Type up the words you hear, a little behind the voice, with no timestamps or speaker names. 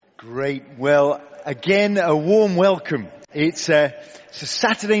Great. Well, again, a warm welcome. It's a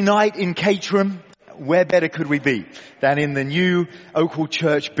Saturday night in Caterham. Where better could we be than in the new Oak Hall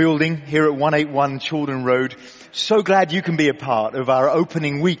Church building here at 181 Chaldon Road. So glad you can be a part of our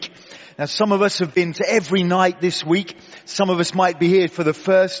opening week. Now, some of us have been to every night this week. Some of us might be here for the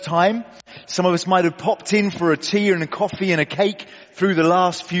first time. Some of us might have popped in for a tea and a coffee and a cake through the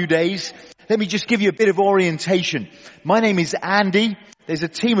last few days. Let me just give you a bit of orientation. My name is Andy. There's a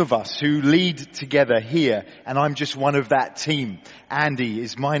team of us who lead together here, and I'm just one of that team. Andy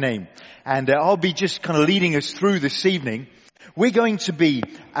is my name. And I'll be just kind of leading us through this evening. We're going to be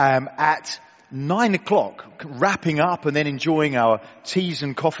at 9 o'clock, wrapping up and then enjoying our teas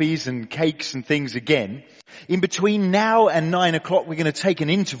and coffees and cakes and things again. In between now and 9 o'clock, we're going to take an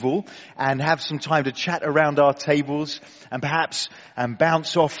interval and have some time to chat around our tables and perhaps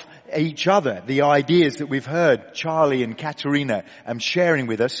bounce off each other the ideas that we've heard Charlie and Katerina sharing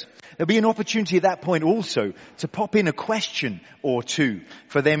with us. There'll be an opportunity at that point also to pop in a question or two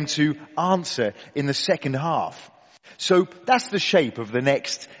for them to answer in the second half. So that's the shape of the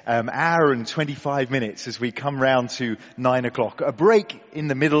next hour and 25 minutes as we come round to 9 o'clock. A break in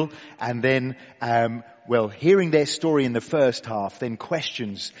the middle and then, hearing their story in the first half, then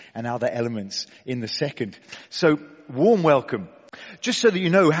questions and other elements in the second. So warm welcome. Just so that you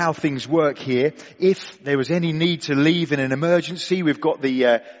know how things work here, if there was any need to leave in an emergency, we've got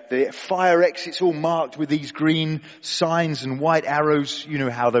the fire exits all marked with these green signs and white arrows. You know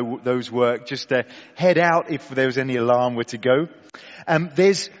how those work. Just head out if there was any alarm were to go.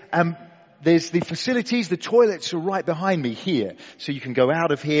 There's the facilities, the toilets are right behind me here. So you can go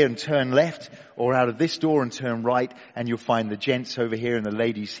out of here and turn left, or out of this door and turn right, and you'll find the gents over here and the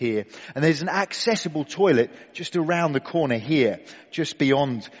ladies here. And there's an accessible toilet just around the corner here, just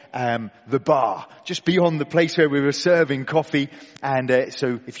beyond the bar, just beyond the place where we were serving coffee. And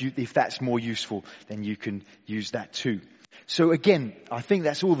so if that's more useful, then you can use that too. So again, I think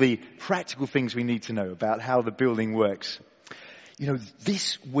that's all the practical things we need to know about how the building works. You know,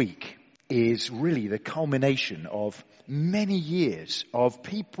 this week is really the culmination of many years of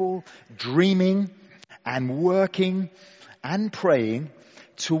people dreaming and working and praying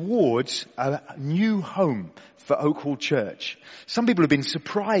towards a new home for Oak Hall Church. Some people have been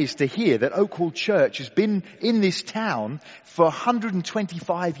surprised to hear that Oak Hall Church has been in this town for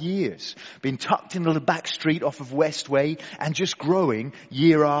 125 years, been tucked in the back street off of Westway and just growing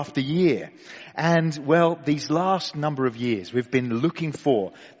year after year. And these last number of years, we've been looking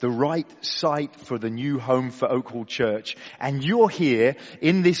for the right site for the new home for Oak Hall Church. And you're here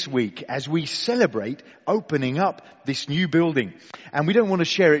in this week as we celebrate opening up this new building. And we don't want to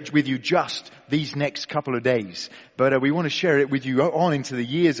share it with you just these next couple of days, but we want to share it with you on into the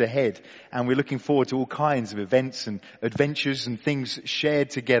years ahead. And we're looking forward to all kinds of events and adventures and things shared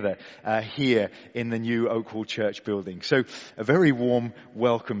together here in the new Oak Hall Church building. So a very warm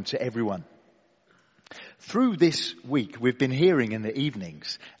welcome to everyone. Through this week, we've been hearing in the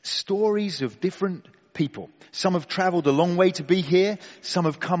evenings stories of different people. Some have travelled a long way to be here. Some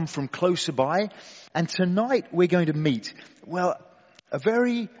have come from closer by. And tonight we're going to meet, a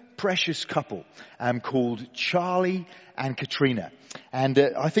very precious couple called Charlie and Katerina. And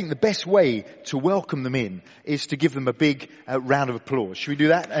I think the best way to welcome them in is to give them a big round of applause. Should we do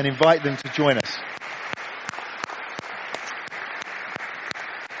that and invite them to join us?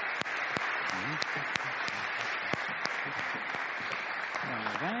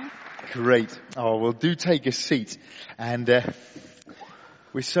 Great. Oh, well, do take a seat. And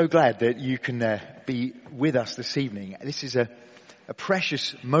we're so glad that you can be with us this evening. This is a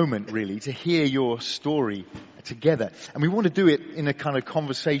precious moment, really, to hear your story together. And we want to do it in a kind of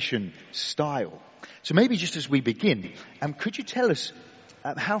conversation style. So maybe just as we begin, could you tell us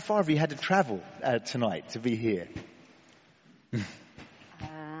how far have you had to travel tonight to be here?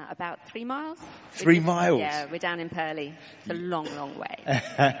 About 3 miles. 3 miles? Yeah, we're down in Purley. It's a long, long way.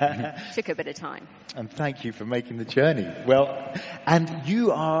 Took a bit of time. And thank you for making the journey. Well, and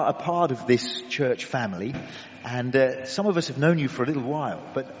you are a part of this church family, and some of us have known you for a little while,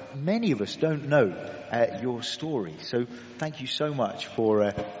 but many of us don't know your story. So thank you so much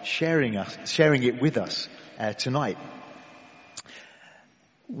for sharing it with us tonight.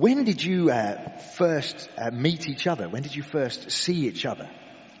 When did you first meet each other? When did you first see each other?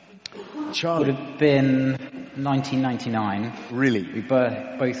 Charlie? Would have been 1999. Really? We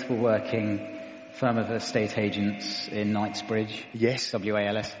both were working firm of estate agents in Knightsbridge. Yes.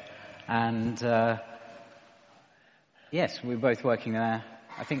 WALS. And yes, we were both working there.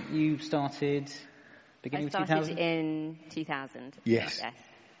 I think you started beginning of 2000? I started in 2000. Yes.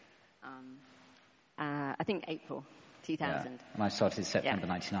 I think April. 2000. Yeah. And I started September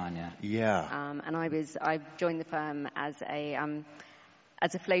 99, yeah. Yeah. And I joined the firm as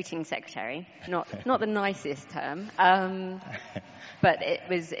a floating secretary, not the nicest term, but it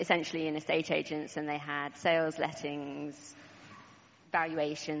was essentially in estate agents, and they had sales, lettings,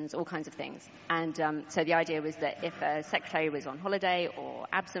 valuations, all kinds of things. And so the idea was that if a secretary was on holiday or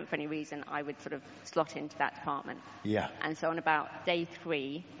absent for any reason, I would sort of slot into that department. Yeah. And so on about day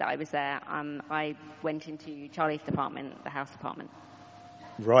 3 that I was there, I went into Charlie's department, the house department.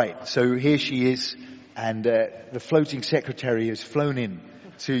 Right. So here she is, and the floating secretary has flown in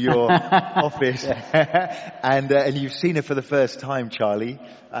to your office, and you've seen her for the first time, Charlie.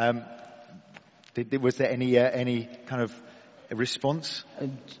 Was there any kind of response?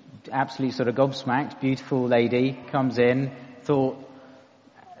 Absolutely sort of gobsmacked. Beautiful lady comes in, thought,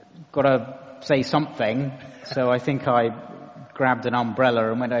 got to say something. So I think I grabbed an umbrella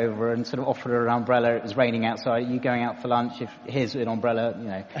and went over and sort of offered her an umbrella. It was raining outside. You going out for lunch? Here's an umbrella,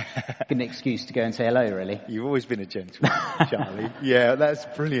 good excuse to go and say hello, really. You've always been a gentleman, Charlie. Yeah, that's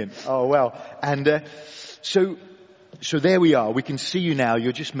brilliant. Oh, well. And so there we are. We can see you now.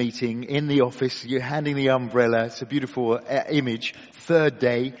 You're just meeting in the office. You're handing the umbrella. It's a beautiful image. 3rd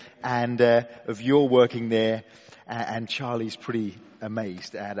day of your working there. And Charlie's pretty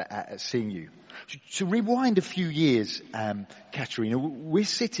amazed at seeing you. To rewind a few years, Katerina, we're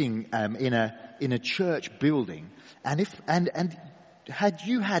sitting in a church building, and had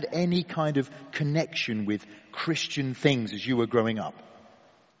you had any kind of connection with Christian things as you were growing up?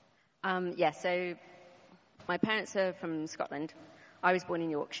 So my parents are from Scotland. I was born in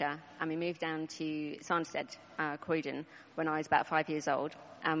Yorkshire, and we moved down to Sanderstead, Croydon, when I was about 5 years old,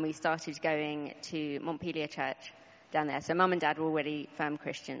 and we started going to Montpelier Church down there. So Mum and Dad were already firm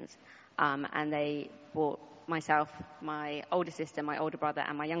Christians. And they brought myself, my older sister, my older brother,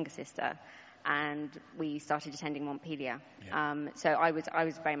 and my younger sister, and we started attending Montpelier. Yeah. So I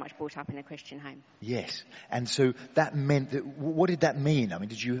was very much brought up in a Christian home. Yes, and so that meant that. What did that mean? I mean,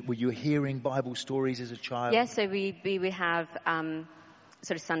 were you hearing Bible stories as a child? Yes, so we would have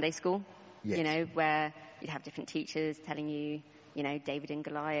sort of Sunday school, yes. Where you'd have different teachers telling you, David and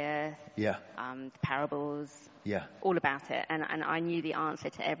Goliath, yeah, the parables. Yeah. All about it. And I knew the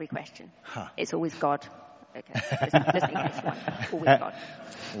answer to every question. Huh. It's always God. Okay. Just in case you want. Always God.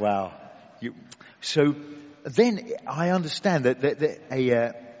 Wow. So then I understand that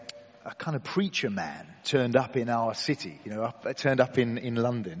a kind of preacher man turned up in our city, turned up in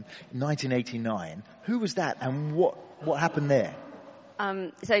London in 1989. Who was that, and what happened there?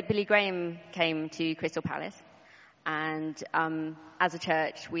 So Billy Graham came to Crystal Palace. And as a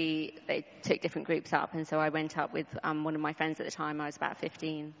church, they took different groups up, and so I went up with one of my friends at the time. I was about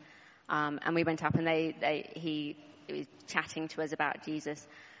 15, and we went up, and he was chatting to us about Jesus,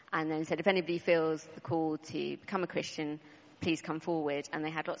 and then said, if anybody feels the call to become a Christian, please come forward. And they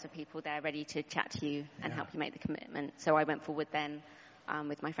had lots of people there ready to chat to you and help you make the commitment. So I went forward then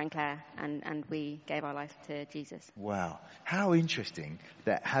with my friend Claire, and we gave our life to Jesus. Wow, how interesting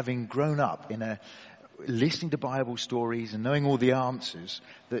that having grown up listening to Bible stories and knowing all the answers,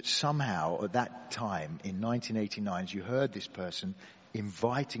 that somehow at that time in 1989, as you heard this person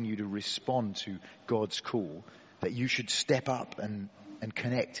inviting you to respond to God's call, that you should step up and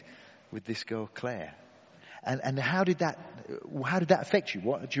connect with this girl Claire. And how did that affect you?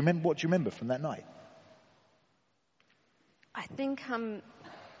 What do you remember from that night? I think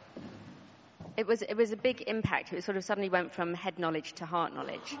it was a big impact. It sort of suddenly went from head knowledge to heart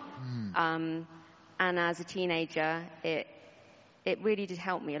knowledge. And as a teenager, it really did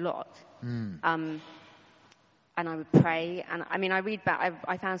help me a lot. And I would pray. And I mean, I read back.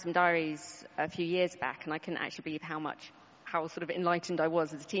 I found some diaries a few years back, and I couldn't actually believe how sort of enlightened I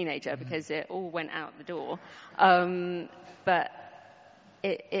was as a teenager, because it all went out the door. But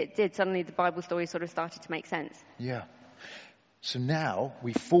it did. Suddenly, the Bible story sort of started to make sense. Yeah. So now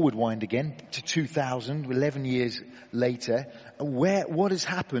we forward wind again to 2000, 11 years later. What has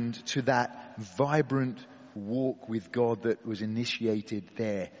happened to that vibrant walk with God that was initiated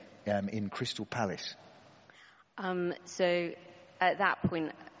there in Crystal Palace? So at that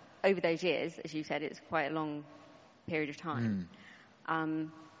point, over those years, as you said, it's quite a long period of time.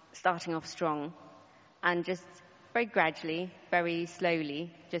 Starting off strong, and just very gradually, very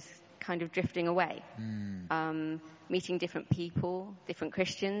slowly, just kind of drifting away. Meeting different people, different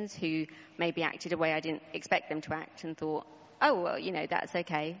Christians who maybe acted a way I didn't expect them to act, and thought, oh, well, that's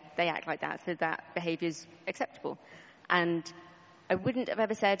okay. They act like that, so that behaviour's acceptable. And I wouldn't have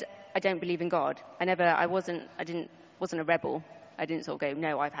ever said, I don't believe in God. I wasn't a rebel. I didn't sort of go,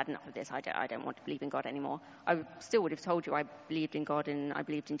 no, I've had enough of this. I don't want to believe in God anymore. I still would have told you I believed in God and I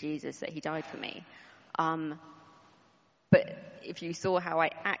believed in Jesus, that he died for me. But if you saw how I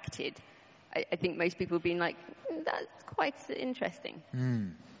acted, I think most people would be like, that's quite interesting.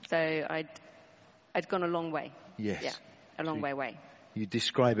 So I'd gone a long way. Yes. Yeah, a long way. You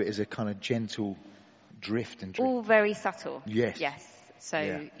describe it as a kind of gentle drift and drift. All very subtle. Yes. Yes. So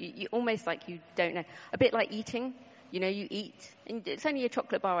Yeah. you almost like you don't know. A bit like eating. You know, you eat, and it's only a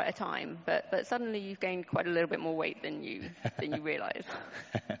chocolate bar at a time, but suddenly you've gained quite a little bit more weight than you realise.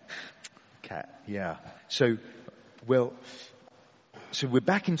 Kat, yeah. So we're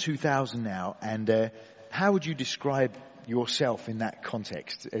back in 2000 now, and how would you describe yourself in that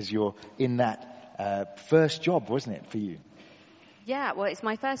context as you're in that first job, wasn't it, for you? Yeah, well, it's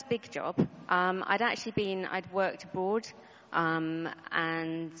my first big job. I'd worked abroad, and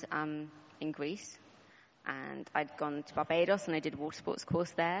in Greece. And I'd gone to Barbados and I did a water sports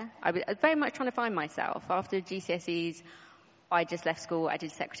course there. I was very much trying to find myself. After GCSEs, I just left school. I did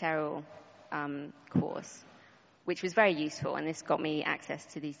a secretarial course, which was very useful, and this got me access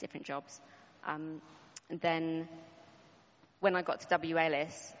to these different jobs. And then when I got to W.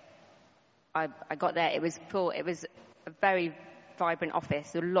 Ellis, I got there. It was a very vibrant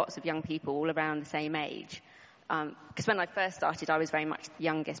office. There were lots of young people all around the same age. Because when I first started, I was very much the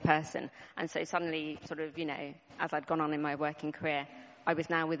youngest person. And so suddenly, sort of, as I'd gone on in my working career, I was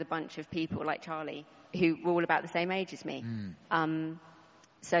now with a bunch of people like Charlie who were all about the same age as me.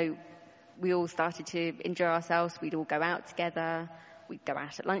 So we all started to enjoy ourselves. We'd all go out together. We'd go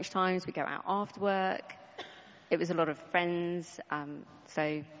out at lunchtimes. We'd go out after work. It was a lot of friends.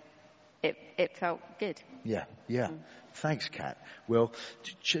 So it felt good. Yeah. Thanks, Kat. Well,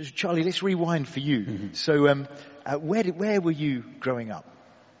 Charlie, let's rewind for you. So, where were you growing up?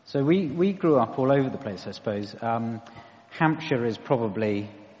 So we grew up all over the place, I suppose. Hampshire is probably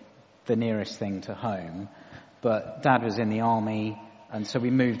the nearest thing to home, but Dad was in the army, and so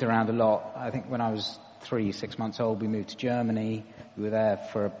we moved around a lot. I think when I was 6 months old, we moved to Germany. We were there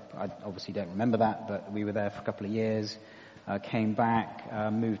I obviously don't remember that, but we were there for a couple of years. Came back,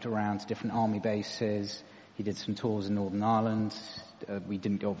 moved around to different army bases. He did some tours in Northern Ireland. We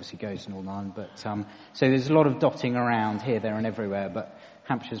didn't obviously go to Northern Ireland, but so there's a lot of dotting around here, there, and everywhere. But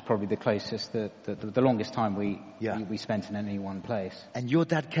Hampshire's probably the closest, the longest time we spent in any one place. And your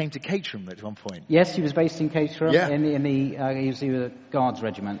dad came to Caterham at one point. Yes, he was based in Caterham. Yeah. He was a Guards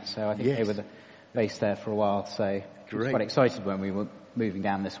regiment, so I think they were based there for a while. So I was quite excited when we were moving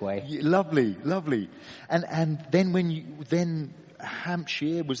down this way. Yeah, lovely. And then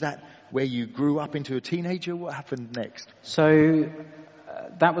Hampshire, was that where you grew up into a teenager? What happened next? So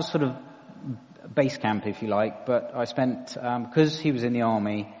that was sort of base camp, if you like, but I spent, because he was in the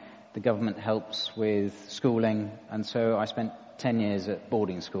army, the government helps with schooling, and so I spent 10 years at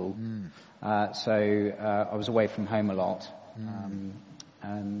boarding school. So I was away from home a lot,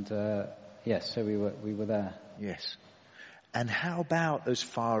 yes, so we were there. Yes. And how about as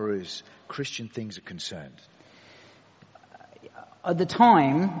far as Christian things are concerned? At the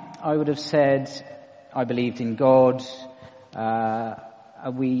time, I would have said I believed in God.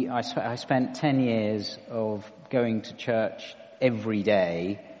 I spent 10 years of going to church every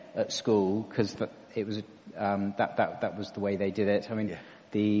day at school because it was that was the way they did it. I mean,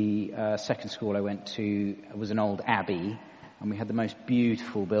 the second school I went to was an old abbey, and we had the most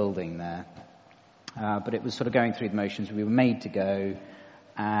beautiful building there. But it was sort of going through the motions. We were made to go,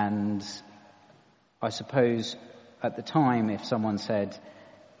 and I suppose at the time, if someone said,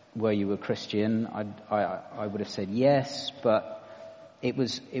 "Were you a Christian?" I would have said yes, but it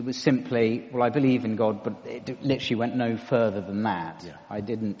was simply, well, I believe in God, but it literally went no further than that. Yeah. I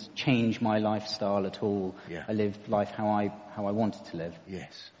didn't change my lifestyle at all. Yeah. I lived life how I wanted to live.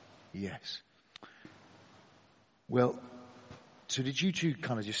 Yes. Well, so did you two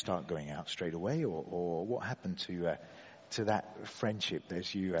kind of just start going out straight away, or what happened to that friendship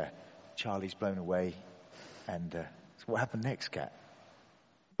as Charlie's blown away, and so what happened next, Kat?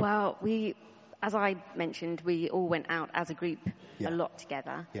 Well, as I mentioned, we all went out as a group a lot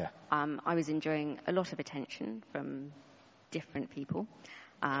together. Yeah. I was enjoying a lot of attention from different people,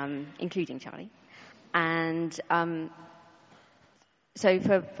 including Charlie. And so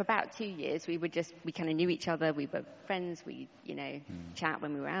for about 2 years, we kind of knew each other. We were friends. We, chat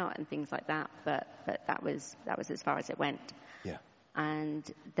when we were out and things like that. But that was as far as it went. Yeah. And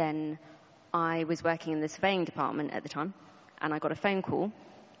then I was working in the surveying department at the time, and I got a phone call.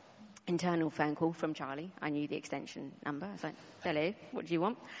 Internal phone call from Charlie. I knew the extension number. I was like, "Hello, what do you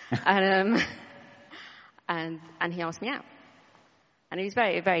want?" and he asked me out. And he was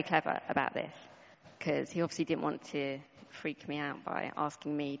very, very clever about this, because he obviously didn't want to freak me out by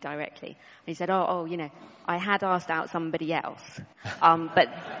asking me directly. And he said, I had asked out somebody else, but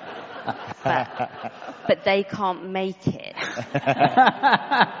but they can't make it.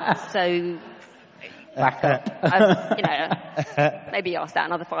 So, Back up. maybe ask that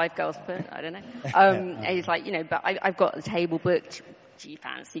another 5 girls, but I don't know. And he's like, but I've got the table booked. Do you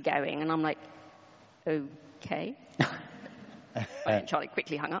fancy going? And I'm like, okay. And Charlie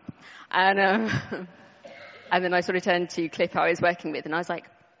quickly hung up. And then I sort of turned to Cliff, who I was working with, and I was like,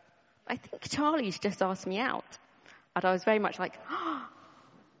 I think Charlie's just asked me out. And I was very much like,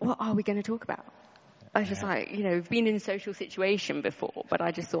 what are we going to talk about? I was just like, we've been in a social situation before, but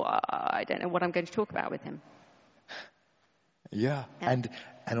I just thought, I don't know what I'm going to talk about with him. Yeah. And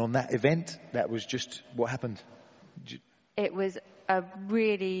on that event, that was just what happened. It was a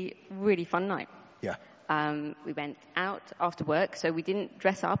really, really fun night. Yeah. We went out after work, so we didn't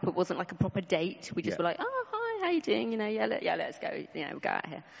dress up. It wasn't like a proper date. We just were like, oh, hi, how you doing? Let's go. We'll go out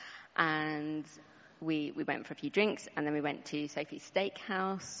here. And we went for a few drinks, and then we went to Sophie's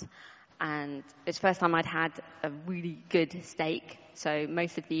Steakhouse. And it's the first time I'd had a really good steak. So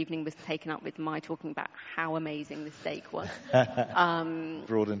most of the evening was taken up with my talking about how amazing the steak was.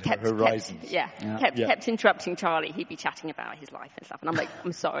 Broadened her horizons. Kept interrupting Charlie. He'd be chatting about his life and stuff. And I'm like,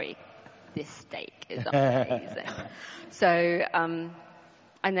 I'm sorry, this steak is amazing. So, and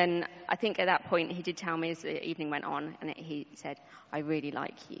then I think at that point he did tell me as the evening went on, and he said, I really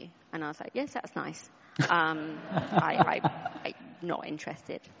like you. And I was like, yes, that's nice. I'm not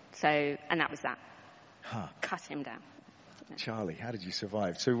interested. So, and that was that. Cut him down. Charlie, how did you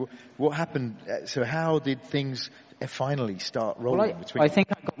survive? So what happened? So how did things finally start rolling between? I think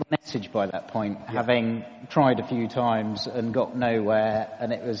I got the message by that point, having tried a few times and got nowhere,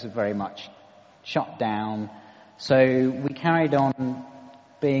 and it was very much shut down. So we carried on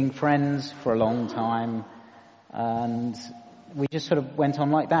being friends for a long time, and we just sort of went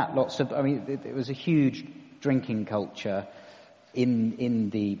on like that. It was a huge drinking culture in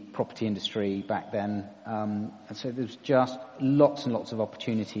the property industry back then. And so there was just lots and lots of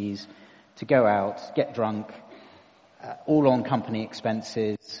opportunities to go out, get drunk, all on company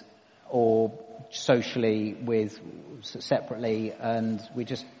expenses or socially separately, and we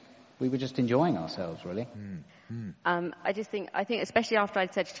were just enjoying ourselves, really. I think especially after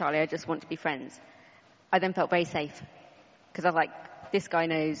I'd said to Charlie, I just want to be friends, I then felt very safe. Because I was like, this guy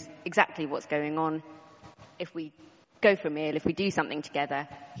knows exactly what's going on. If we go for a meal, if we do something together,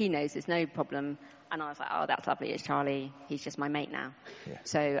 he knows there's no problem. And I was like, oh, that's lovely, it's Charlie. He's just my mate now. Yeah.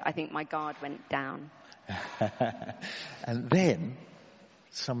 So I think my guard went down. And then,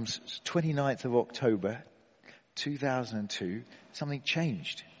 some 29th of October, 2002, something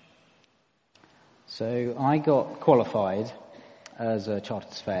changed. So I got qualified as a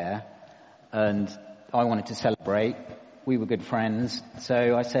chartered surveyor, and I wanted to celebrate. We were good friends,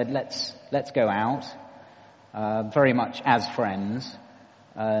 so I said, let's go out, very much as friends,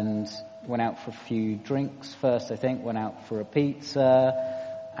 and went out for a few drinks first, I think, went out for a pizza,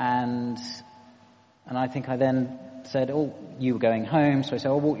 and I think I then said, oh, you were going home, so I said,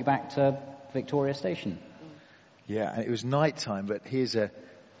 I'll walk you back to Victoria Station. Yeah, and it was night time, but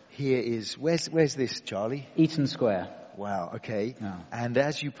where's this, Charlie? Eaton Square. Wow, okay. Yeah. And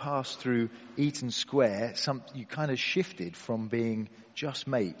as you passed through Eaton Square, you kind of shifted from being just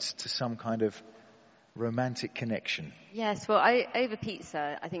mates to some kind of romantic connection. Yes, well, over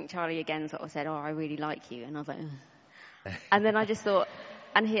pizza, I think Charlie again sort of said, oh, I really like you. And I was like, ugh. And then I just thought,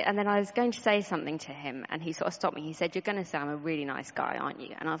 and then I was going to say something to him, and he sort of stopped me. He said, you're going to say I'm a really nice guy, aren't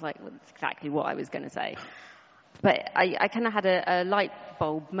you? And I was like, well, that's exactly what I was going to say. But I kind of had a light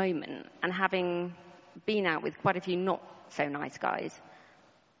bulb moment, and having been out with quite a few not so nice guys,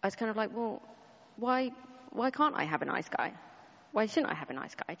 I was kind of like, well, why can't I have a nice guy? Why shouldn't I have a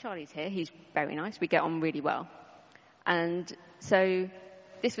nice guy? Charlie's here, he's very nice, we get on really well. And so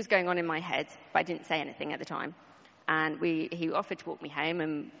this was going on in my head, but I didn't say anything at the time. And he offered to walk me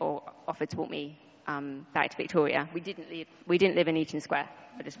home, or offered to walk me back to Victoria. We didn't live in Eaton Square.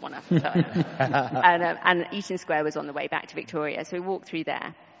 I just want to tell you. And Eaton Square was on the way back to Victoria, so we walked through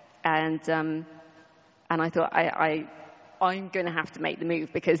there, and I thought I'm going to have to make the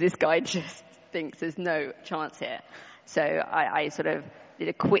move because this guy just thinks there's no chance here. So I sort of did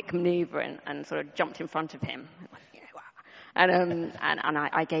a quick maneuver and sort of jumped in front of him, and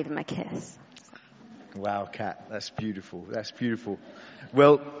I gave him a kiss. Wow, Kat, that's beautiful. That's beautiful.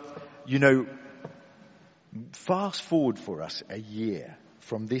 Well, fast forward for us a year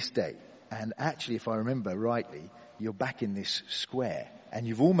from this day, and actually, if I remember rightly, you're back in this square, and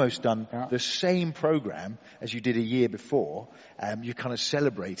you've almost done the same program as you did a year before. You're kind of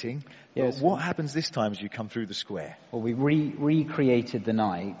celebrating. Yes. But what happens this time as you come through the square? Well, we recreated the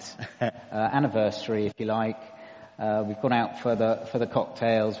night, anniversary, if you like, We've gone out for the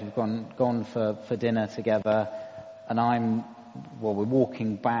cocktails. We've gone for dinner together, and we're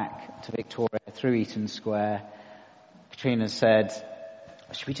walking back to Victoria through Eaton Square. Katrina said,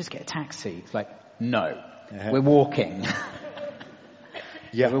 "Should we just get a taxi?" It's like, no, we're walking.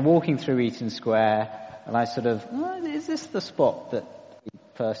 Yeah, so we're walking through Eaton Square, and I sort of, is this the spot that we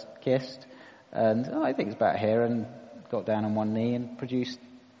first kissed? And I think it's about here, and got down on one knee and produced,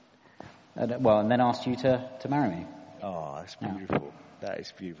 and then asked you to marry me. Oh, that's beautiful. Yeah. That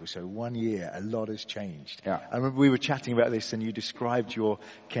is beautiful. So 1 year, a lot has changed. Yeah. I remember we were chatting about this, and you described your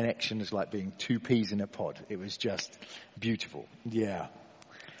connection as like being two peas in a pod. It was just beautiful. Yeah.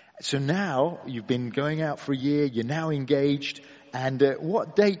 So now you've been going out for a year. You're now engaged. And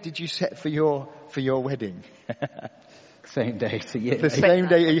what date did you set for your wedding? Same date a year. The same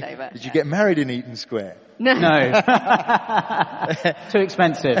day. Did you get married in Eaton Square? No. Too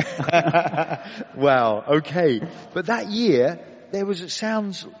expensive. Wow. Okay. But that year, how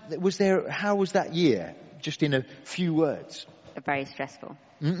was that year? Just in a few words. Very stressful.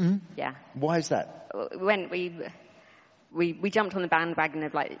 Mm-mm. Yeah. Why is that? When we jumped on the bandwagon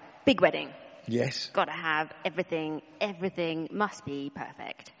of like big wedding. Yes. Got to have everything. Everything must be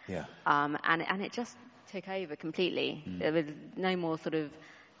perfect. Yeah. And it just took over completely. There was no more sort of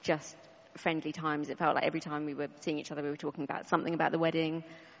just friendly times. It felt like every time we were seeing each other, we were talking about something about the wedding,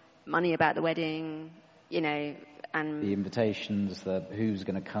 money about the wedding, and the invitations, the who's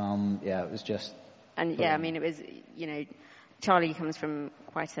going to come. Yeah, it was just. And yeah, I mean, it was, Charlie comes from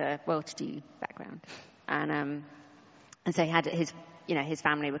quite a well-to-do background, and so he had his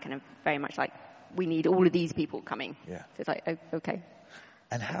family were kind of very much like, we need all of these people coming. Yeah. So it's like, oh, okay.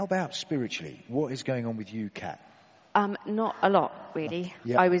 And how about spiritually? What is going on with you, Kat? Not a lot, really.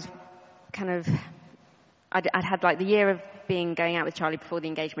 Yeah. I was I'd had like the year of going out with Charlie before the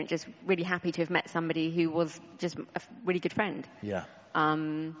engagement, just really happy to have met somebody who was just a really good friend. Yeah.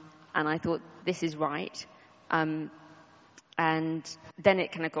 And I thought, this is right. And then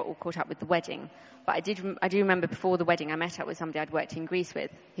it kind of got all caught up with the wedding. But I do remember before the wedding, I met up with somebody I'd worked in Greece with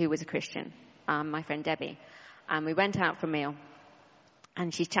who was a Christian, my friend Debbie. And we went out for a meal.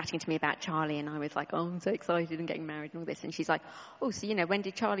 And she's chatting to me about Charlie, and I was like, oh, I'm so excited and getting married and all this. And she's like, oh, so, when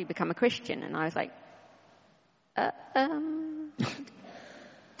did Charlie become a Christian? And I was like,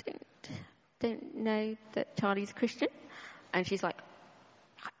 don't know that Charlie's a Christian. And she's like,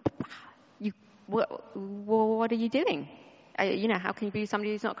 what are you doing? How can you be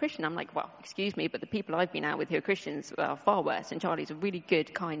somebody who's not Christian? I'm like, well, excuse me, but the people I've been out with who are Christians are far worse, and Charlie's a really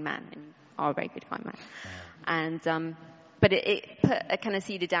good, kind man, and you are a very good, kind man. And, but it put a kind of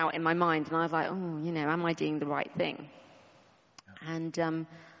seed of doubt in my mind, and I was like, oh, am I doing the right thing? And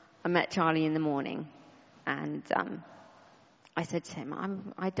I met Charlie in the morning, and I said to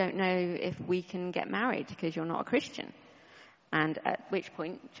him, I don't know if we can get married because you're not a Christian. And at which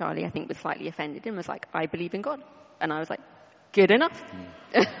point, Charlie, I think, was slightly offended and was like, I believe in God. And I was like, good enough.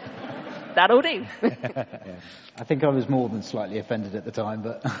 That'll do. Yeah. I think I was more than slightly offended at the time,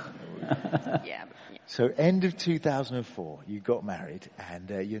 but... Yeah. So end of 2004, you got married, and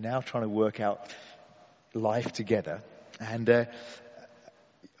you're now trying to work out life together. And I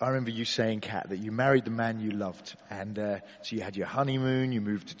remember you saying, Kat, that you married the man you loved. And so you had your honeymoon, you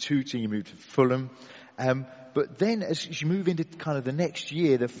moved to Tooting, you moved to Fulham. But then as you move into kind of the next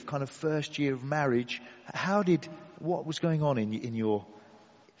year, the kind of first year of marriage, what was going on in your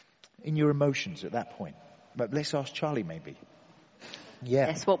emotions at that point? But let's ask Charlie maybe. Yeah.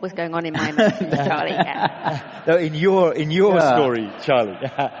 Yes, what was going on in my emotions, Charlie? Yeah. No, in your story, Charlie.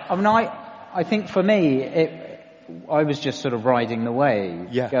 I mean, I think for me, I was just sort of riding the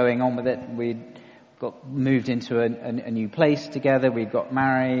wave, going on with it. We'd moved into a new place together. We'd got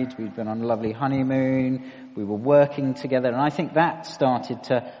married. We'd been on a lovely honeymoon. We were working together, and I think that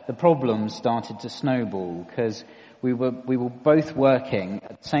the problems started to snowball because we were both working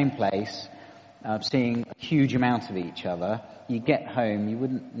at the same place, seeing a huge amount of each other. You get home, you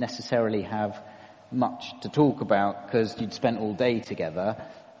wouldn't necessarily have much to talk about because you'd spent all day together,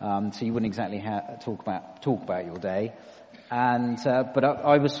 so you wouldn't exactly talk about your day. And but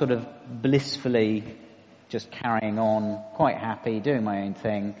I was sort of blissfully just carrying on, quite happy, doing my own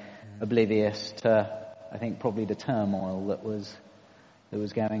thing, oblivious to, I think, probably the turmoil that was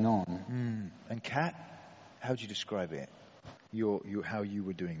going on. And Kat, how would you describe it? How you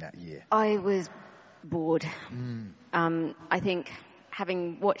were doing that year? I was bored. I think,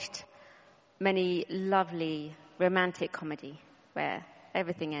 having watched many lovely romantic comedy where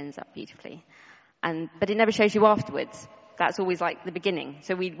everything ends up beautifully, but it never shows you afterwards. That's always like the beginning.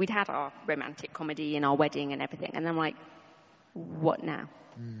 So we'd had our romantic comedy and our wedding and everything, and I'm like, what now?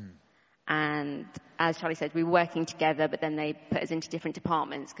 And as Charlie said, we were working together, but then they put us into different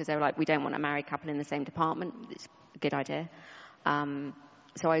departments because they were like, we don't want a married couple in the same department. It's a good idea.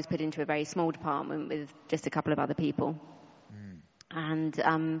 So I was put into a very small department with just a couple of other people. And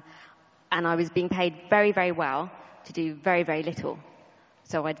I was being paid very, very well to do very, very little.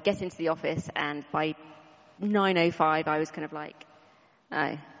 So I'd get into the office, and by 9:05, I was kind of like,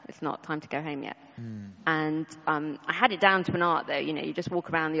 no, it's not time to go home yet. And I had it down to an art, though. You know, you just walk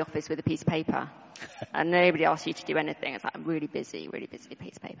around the office with a piece of paper, and nobody asks you to do anything. It's like, I'm really busy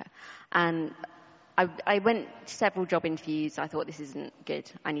piece of paper. And I went to several job interviews. I thought, this isn't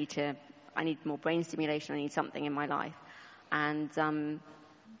good. I need more brain stimulation. I need something in my life. And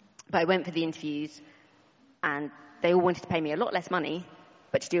but I went for the interviews, and they all wanted to pay me a lot less money,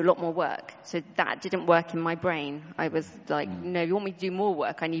 but to do a lot more work. So that didn't work in my brain. I was like, no, you want me to do more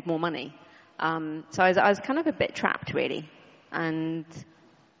work? I need more money. So I was kind of a bit trapped, really, and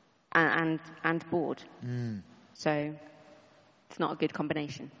bored. So it's not a good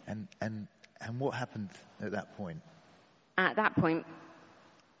combination. And what happened at that point? At that point,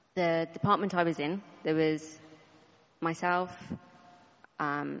 the department I was in, there was myself,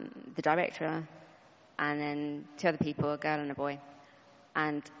 the director, and then 2 other people, a girl and a boy.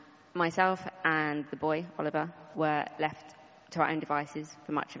 And myself and the boy, Oliver, were left to our own devices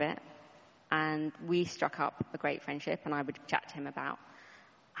for much of it. And we struck up a great friendship, and I would chat to him about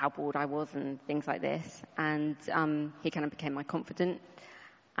how bored I was and things like this. And he kind of became my confidant,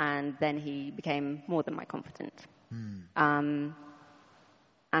 and then he became more than my confidant. And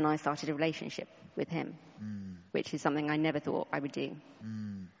I started a relationship with him, which is something I never thought I would do.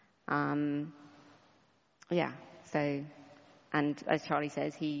 Yeah, so, and as Charlie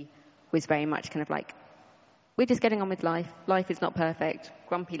says, he was very much kind of like, we're just getting on with life. Life is not perfect.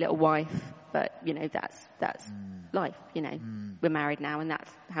 Grumpy little wife, but, you know, that's life, you know. We're married now, and that's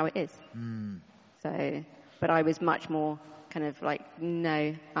how it is. So, but I was much more kind of like,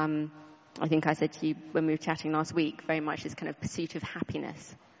 no, I think I said to you when we were chatting last week, very much this kind of pursuit of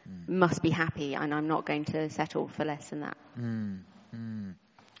happiness. Must be happy, and I'm not going to settle for less than that.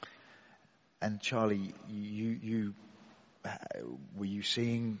 And Charlie, you were you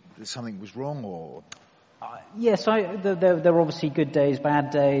seeing that something was wrong, or? Yes, there were obviously good days,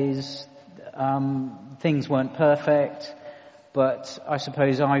 bad days. Things weren't perfect, but I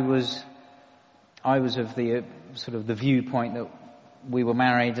suppose I was of the sort of the viewpoint that we were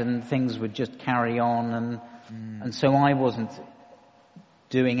married and things would just carry on, and so I wasn't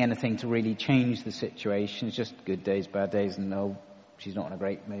doing anything to really change the situation. It's just good days, bad days, and no, she's not in a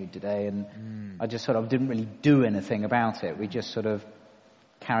great mood today, and I just sort of didn't really do anything about it. We just sort of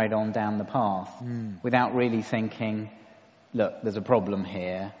carried on down the path without really thinking, look, there's a problem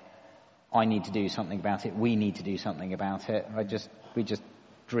here. I need to do something about it. We need to do something about it. We just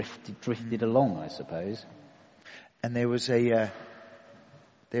drifted along, I suppose. And there was a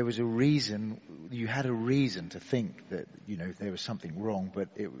reason. You had a reason to think that, you know, there was something wrong, but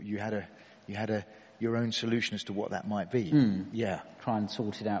you had your own solution as to what that might be. Yeah. Try and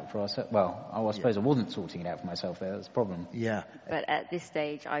sort it out for ourselves. Well, I suppose I wasn't sorting it out for myself there. That's the problem. Yeah. But at this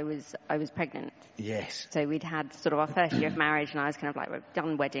stage, I was pregnant. Yes. So we'd had sort of our first year of marriage, and I was kind of like, we're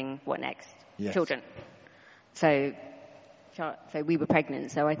done wedding, what next? Yes. Children. So we were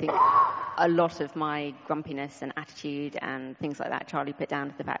pregnant. So I think a lot of my grumpiness and attitude and things like that, Charlie put down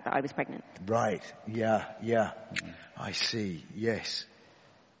to the fact that I was pregnant. Right. Yeah. I see. Yes.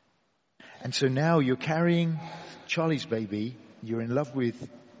 And so now you're carrying Charlie's baby. You're in love with,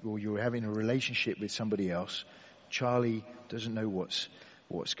 or you're having a relationship with somebody else. Charlie doesn't know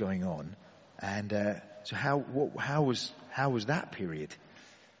what's going on. And so how was that period?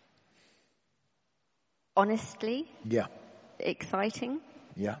 Honestly. Yeah. Exciting.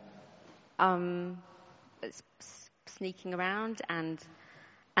 Yeah. Sneaking around and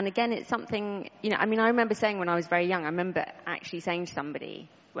again, it's something, you know, I mean, I remember saying when I was very young, I remember actually saying to somebody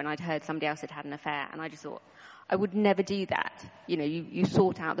when I'd heard somebody else had an affair, and I just thought, I would never do that. You know, you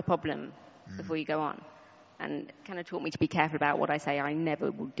sort out the problem before you go on, and it kind of taught me to be careful about what I say I never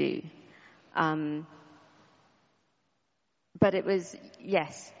will do. But it was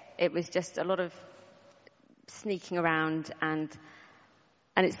just a lot of sneaking around, and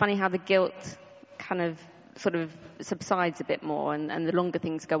it's funny how the guilt kind of sort of subsides a bit more, and the longer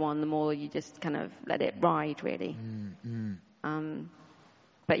things go on, the more you just kind of let it ride, really.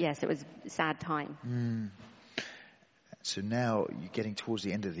 But yes, it was a sad time. So now you're getting towards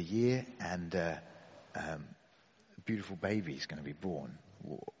the end of the year, and a beautiful baby is going to be born.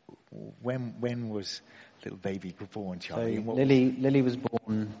 When was little baby born, Charlie? So Lily was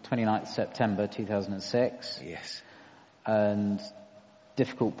born 29th September 2006. Yes. And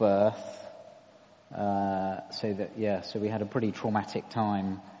difficult birth. So we had a pretty traumatic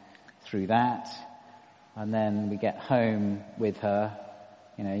time through that. And then we get home with her.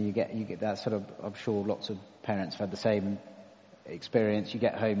 You know, you get that sort of, I'm sure lots of parents have had the same experience. You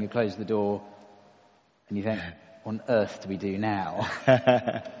get home, you close the door, and you think, what on earth do we do now?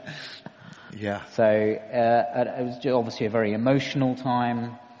 Yeah. So it was obviously a very emotional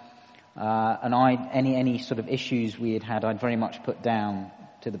time. And any sort of issues we had, I'd very much put down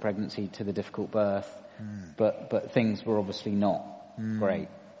to the pregnancy, to the difficult birth. But things were obviously not great.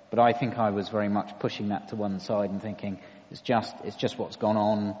 But I think I was very much pushing that to one side and thinking, it's just what's gone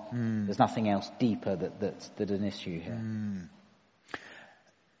on. There's nothing else deeper that's an issue here.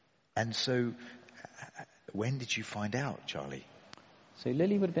 And so, when did you find out, Charlie? So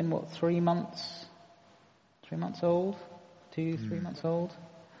Lily would have been, 3 months old? 3 months old?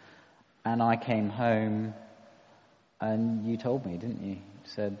 And I came home and you told me, didn't you? You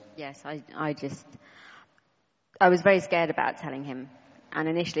said... Yes, I was very scared about telling him. And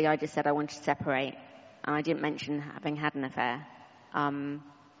initially I just said I wanted to separate. And I didn't mention having had an affair. And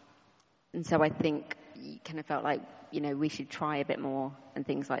so I think he kind of felt like, you know, we should try a bit more and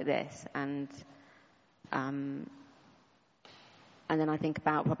things like this. And then I think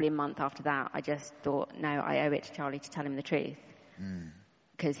about probably a month after that, I just thought, no, I owe it to Charlie to tell him the truth.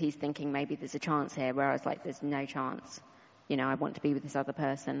 Because he's thinking maybe there's a chance here, where I was like, there's no chance. You know, I want to be with this other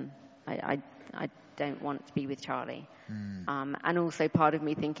person. I don't want to be with Charlie. And also part of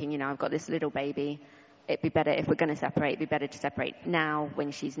me thinking, you know, I've got this little baby. It'd be better, if we're going to separate, it'd be better to separate now when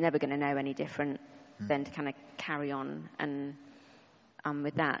she's never going to know any different than to kind of carry on and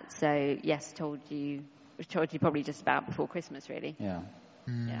with that. So, yes, told you probably just about before Christmas, really. Yeah.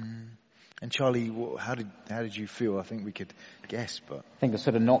 Yeah. And Charlie, how did you feel? I think we could guess, but... I think it was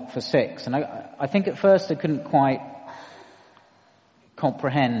sort of knocked for 6. And I think at first I couldn't quite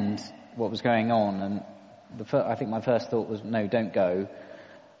comprehend what was going on. And I think my first thought was, no, don't go.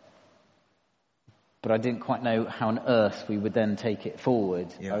 But I didn't quite know how on earth we would then take it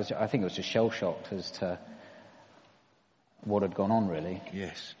forward. Yeah. I think it was just shell-shocked as to what had gone on, really.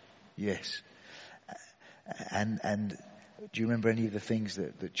 Yes. And do you remember any of the things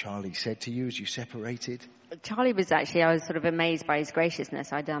that Charlie said to you as you separated? Charlie was actually, I was sort of amazed by his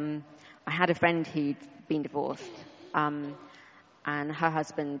graciousness. I had a friend who'd been divorced, and her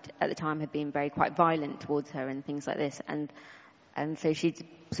husband at the time had been quite violent towards her and things like this. And so she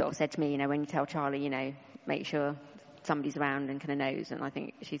sort of said to me, you know, when you tell Charlie, you know, make sure somebody's around and kind of knows. And I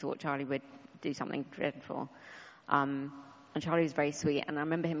think she thought Charlie would do something dreadful. And Charlie was very sweet. And I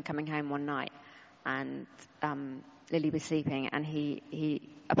remember him coming home one night and Lily was sleeping and he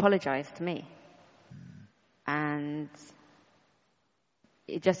apologized to me. And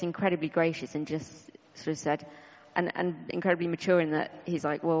just incredibly gracious and just sort of said, and incredibly mature in that he's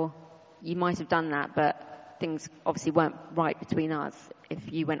like, well, you might have done that, but things obviously weren't right between us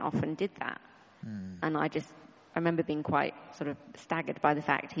if you went off and did that. And I remember being quite sort of staggered by the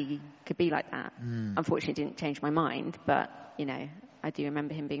fact he could be like that. Unfortunately, it didn't change my mind, but, you know, I do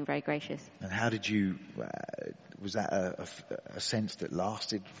remember him being very gracious. And how did you, was that a sense that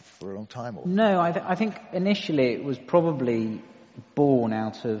lasted for a long time? Or? No, I think initially it was probably born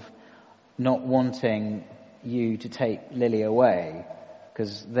out of not wanting you to take Lily away.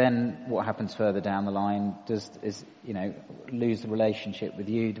 Because then what happens further down the line is, you know, lose the relationship with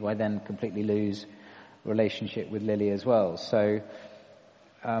you? Do I then completely lose relationship with Lily as well? So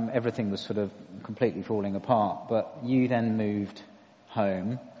everything was sort of completely falling apart. But you then moved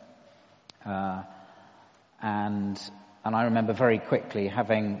home. And I remember very quickly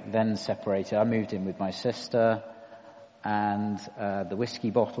having then separated. I moved in with my sister and the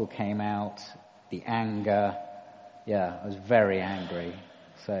whiskey bottle came out, the anger. Yeah, I was very angry.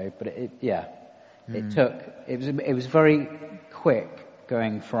 So, but it was very quick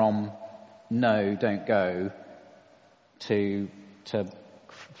going from no, don't go to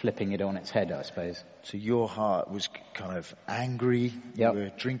flipping it on its head, I suppose. So your heart was kind of angry. Yep. You were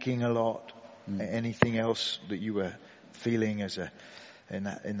drinking a lot. Anything else that you were feeling in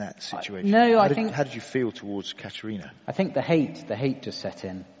that situation? No, How did you feel towards Katerina? I think the hate just set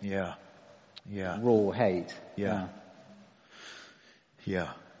in. Yeah. Raw hate. Yeah.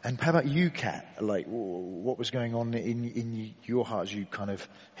 And how about you, Kat? Like, what was going on in your heart as you kind of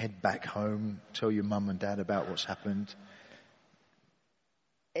head back home, tell your mum and dad about what's happened?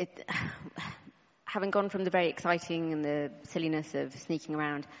 Having gone from the very exciting and the silliness of sneaking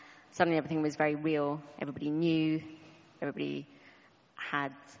around, suddenly everything was very real. Everybody knew. Everybody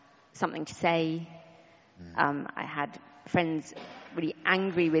had something to say. I had friends really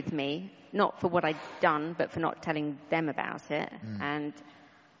angry with me, not for what I'd done, but for not telling them about it. And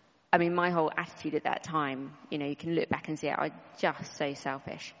I mean, my whole attitude at that time, you can look back and see it, I was just so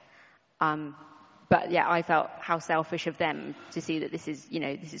selfish. But yeah, I felt how selfish of them to see that this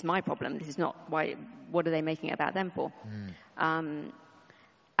is my problem. This is not what are they making it about them for? And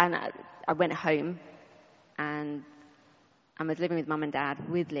I went home and I was living with Mum and Dad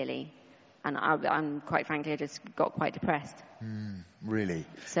with Lily. And I'm quite frankly, I just got quite depressed. Really?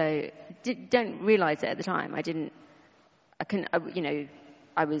 So don't realise it at the time. I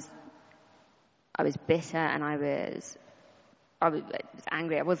was bitter and I was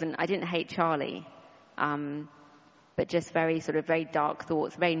angry. I didn't hate Charlie, but just very dark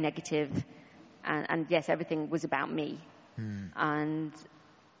thoughts, very negative, and yes, everything was about me. And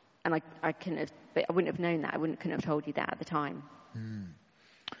I couldn't have, but I wouldn't have known that. Couldn't have told you that at the time.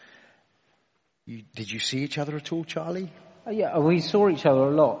 Did you see each other at all, Charlie? Yeah, we saw each other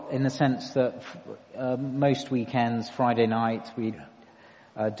a lot in the sense that most weekends, Friday night, we'd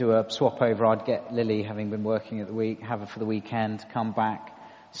do a swap over. I'd get Lily, having been working at the week, have her for the weekend, come back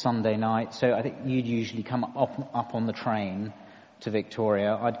Sunday night. So I think you'd usually come up on the train to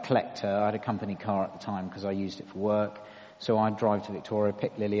Victoria. I'd collect her. I had a company car at the time because I used it for work. So I'd drive to Victoria,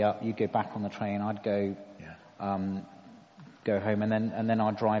 pick Lily up. You'd go back on the train. I'd go home, and then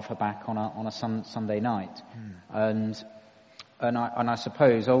I'd drive her back on a Sunday night. And I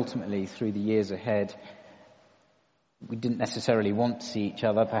suppose ultimately through the years ahead, we didn't necessarily want to see each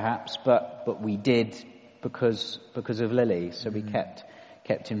other, perhaps, but we did because of Lily. So we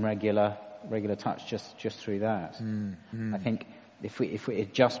kept in regular touch just through that. I think if it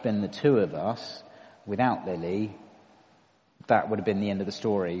had just been the two of us without Lily, that would have been the end of the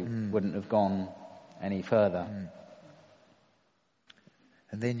story. Wouldn't have gone any further.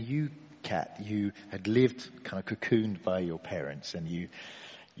 And then you, Kat, you had lived kind of cocooned by your parents, and you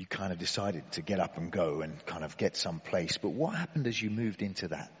kind of decided to get up and go and kind of get some place. But what happened as you moved into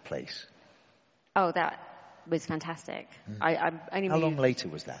that place? Oh, that was fantastic. I only How long later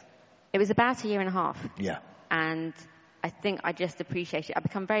was that? It was about a year and a half. Yeah. And I think I just appreciated it. I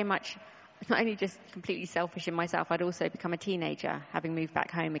become very much, not only just completely selfish in myself, I'd also become a teenager, having moved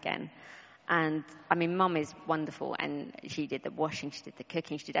back home again. And, I mean, Mum is wonderful, and she did the washing, she did the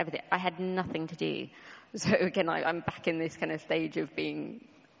cooking, she did everything. I had nothing to do. So, again, I'm back in this kind of stage of being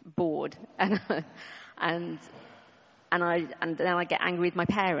bored. And then I get angry with my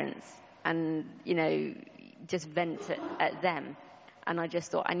parents and, just vent at them. And I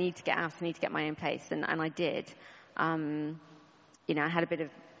just thought, I need to get out, I need to get my own place. And I did. I had a bit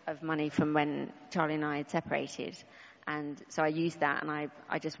of money from when Charlie and I had separated. And so I used that, and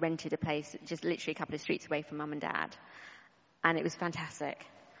I just rented a place just literally a couple of streets away from Mum and Dad. And it was fantastic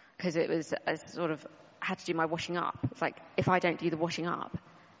because it was I had to do my washing up. It's like, if I don't do the washing up,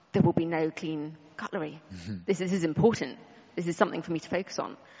 there will be no clean cutlery. This is important. This is something for me to focus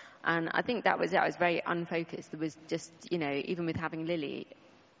on. And I think that was it. I was very unfocused. There was just, even with having Lily,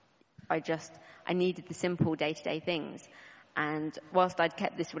 I needed the simple day-to-day things. And whilst I'd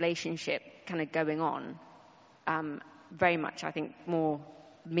kept this relationship kind of going on, very much, I think, more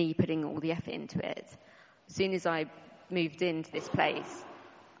me putting all the effort into it. As soon as I moved into this place,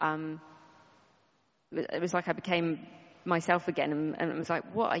 it was like I became myself again, and it was like,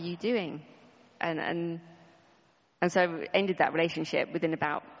 what are you doing? And so I ended that relationship within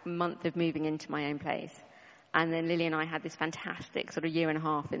about a month of moving into my own place. And then Lily and I had this fantastic sort of year and a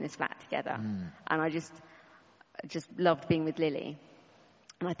half in this flat together. And I just loved being with Lily.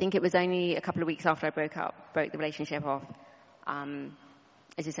 And I think it was only a couple of weeks after I broke the relationship off.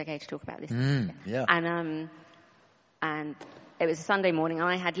 Is this okay to talk about this? Yeah. And it was a Sunday morning, and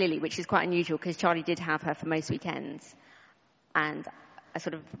I had Lily, which is quite unusual because Charlie did have her for most weekends. And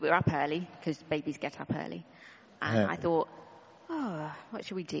we were up early because babies get up early. And I thought, what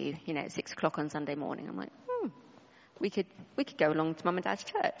should we do? 6 o'clock on Sunday morning. I'm like, we could go along to Mum and Dad's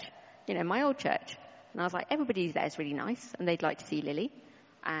church, my old church. And I was like, everybody there is really nice, and they'd like to see Lily.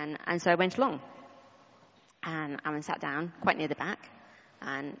 And so I went along, and I sat down quite near the back,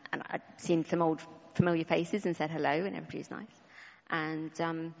 and I'd seen some old familiar faces and said hello, and everybody was nice. And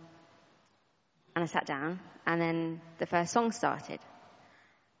I sat down, and then the first song started.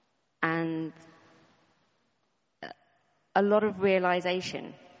 And a lot of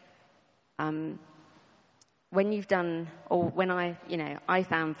realization. When you've done, or when I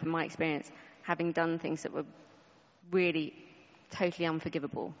found from my experience, having done things that were really totally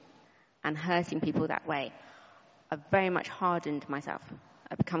unforgivable and hurting people that way, I've very much hardened myself.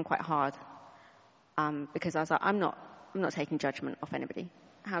 I've become quite hard because I was like, I'm not taking judgment off anybody.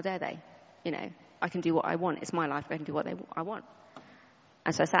 How dare they? I can do what I want. It's my life. I can do what I want.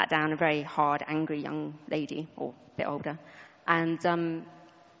 And so I sat down, a very hard, angry young lady, or a bit older, and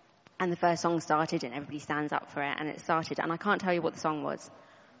the first song started, and everybody stands up for it, and it started, and I can't tell you what the song was.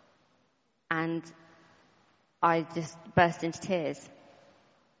 And I just burst into tears,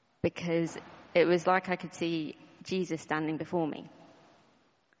 because it was like I could see Jesus standing before me.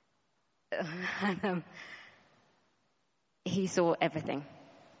 And, he saw everything.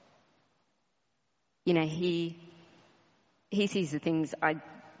 You know, he sees the things I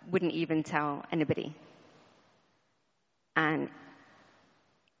wouldn't even tell anybody. And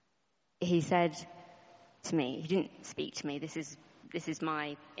he said to me, he didn't speak to me, this is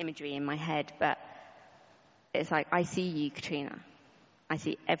my imagery in my head, but it's like, I see you, Katrina. I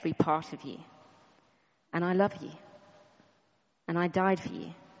see every part of you. And I love you. And I died for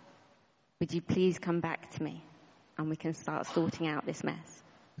you. Would you please come back to me and we can start sorting out this mess?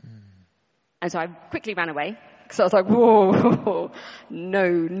 And so I quickly ran away because I was like, whoa,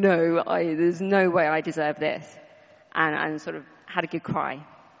 no, there's no way I deserve this. And sort of had a good cry.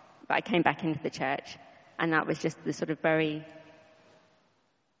 But I came back into the church, and that was just the sort of very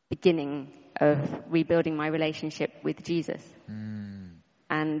beginning of rebuilding my relationship with Jesus.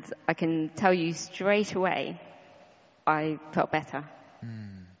 And I can tell you straight away, I felt better.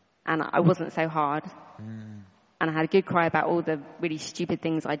 And I wasn't so hard. And I had a good cry about all the really stupid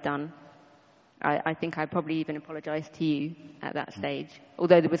things I'd done. I think I probably even apologized to you at that stage.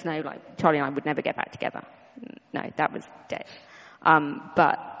 Although there was no, like, Charlie and I would never get back together. No, that was dead.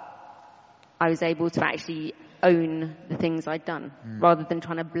 But I was able to actually own the things I'd done, rather than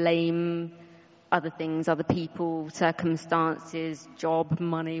trying to blame other things, other people, circumstances, job,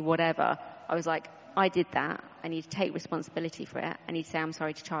 money, whatever. I was like, I did that. I need to take responsibility for it. I need to say I'm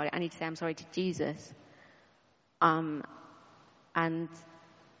sorry to Charlie. I need to say I'm sorry to Jesus. And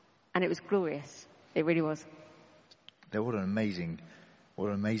it was glorious. It really was. What an amazing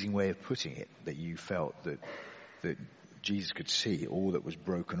way of putting it, that you felt that Jesus could see all that was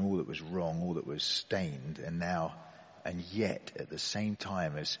broken, all that was wrong, all that was stained, and yet at the same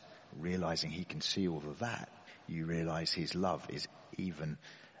time as realizing he can see all of that, you realize his love is even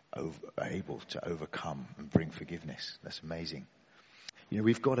able to overcome and bring forgiveness. That's amazing. You know,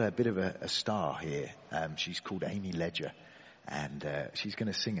 we've got a bit of a star here. She's called Amy Ledger, and she's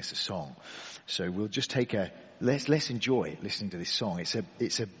going to sing us a song. So we'll just take let's enjoy listening to this song. It's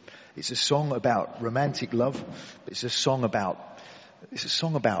a song about romantic love. It's a song about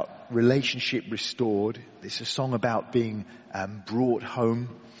relationship restored. It's a song about being brought home.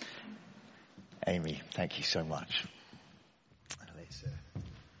 Amy, thank you so much.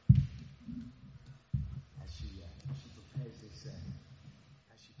 As she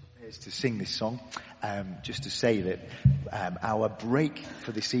prepares to sing this song, just to say that our break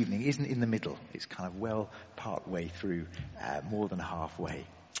for this evening isn't in the middle. It's kind of well part way through, more than halfway.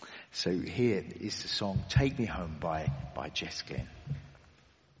 So here is the song "Take Me Home" by Jess Glynn.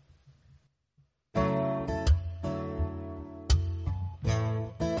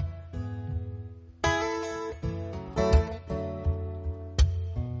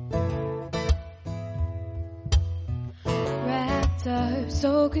 Wrapped up,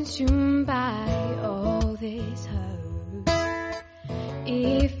 so consumed by all this hurt.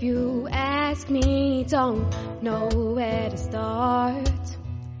 If you ask me, don't know where to start.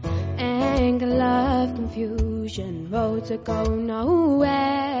 Anger, love, confusion, road to go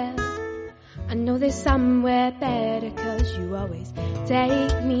nowhere. I know there's somewhere better, 'cause you always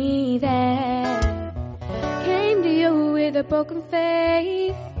take me there. Came to you with a broken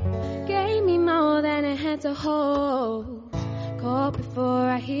faith, gave me more than I had to hold. Caught before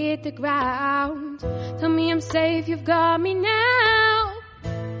I hit the ground, tell me I'm safe, you've got me now.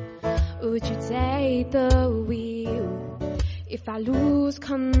 Would you take the wheel if I lose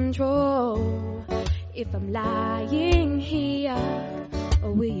control? If I'm lying here,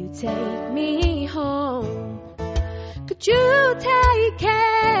 or will you take me home? Could you take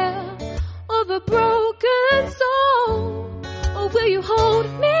care of a broken soul? Or will you hold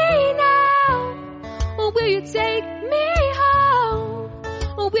me now? Or will you take me home?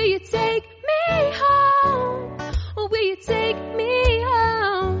 Or will you take me home? Or will you take me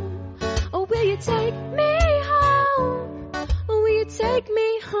home? Or will you take me home? Or will you take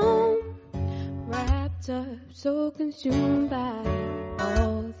me home? Wrapped up, so consumed by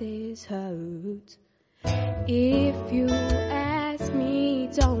all this hurt. If you ask me,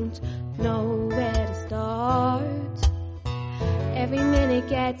 don't know where to start. Every minute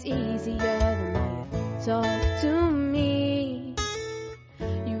gets easier the more you talk to me.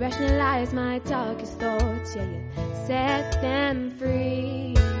 You rationalize my darkest thoughts, yeah, you set them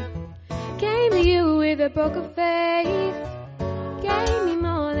free. Came to you with a broken faith, gave me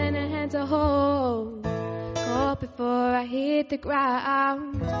hand to hold. Caught before I hit the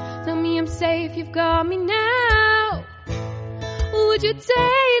ground. Tell me I'm safe, you've got me now. Would you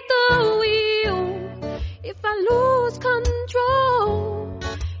take the wheel if I lose control?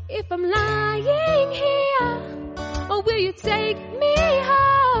 If I'm lying here, or will you take me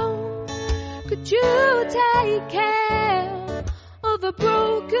home? Could you take care of a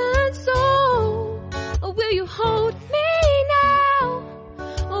broken soul? Or will you hold me now?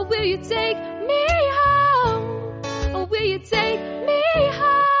 Or will you take me home? Or will you take me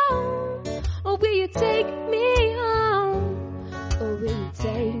home? Or will you take me home? Or will you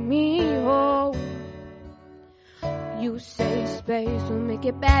take me home? You say space will make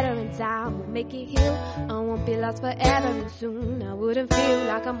it better and time will make it heal. I won't be lost forever and soon I wouldn't feel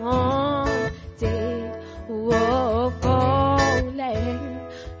like I'm haunted. Whoa, falling.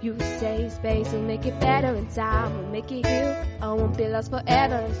 You say space will make it better and time will make it heal. I won't be lost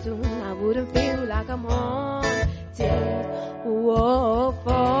forever and soon I wouldn't feel like I'm haunted. Whoa,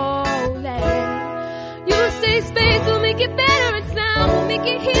 falling. You say space will make it better and time will make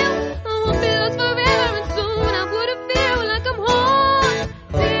it heal. I won't be lost forever and soon I wouldn't feel like I'm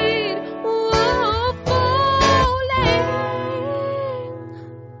haunted. Whoa, falling.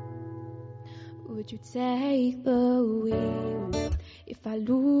 Would you take the wheel if I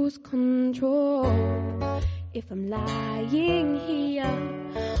lose control? If I'm lying here,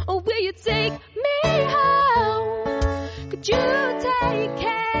 or will you take me home? Could you take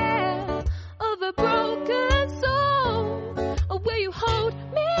care of a broken soul? Or will you hold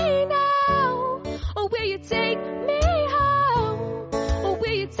me now? Or will you take me home? Or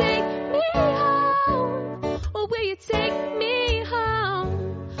will you take me home? Or will you take me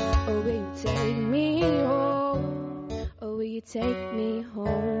home? Or will you take me home? Or will you take me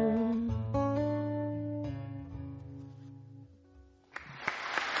home?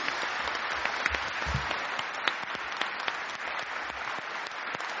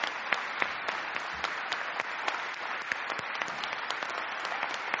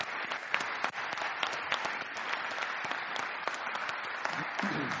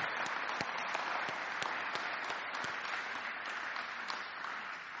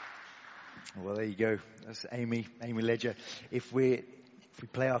 Well, there you go. That's Amy Ledger. If we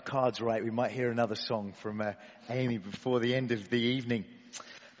play our cards right, we might hear another song from Amy before the end of the evening.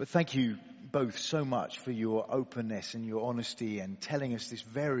 But thank you both so much for your openness and your honesty and telling us this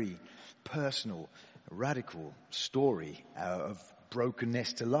very personal, radical story of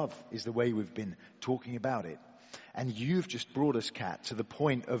brokenness to love is the way we've been talking about it. And you've just brought us, Kat, to the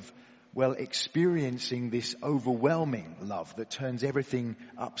point of, well, experiencing this overwhelming love that turns everything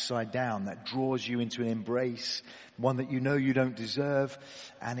upside down, that draws you into an embrace, one that you know you don't deserve,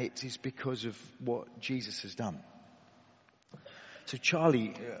 and it is because of what Jesus has done. So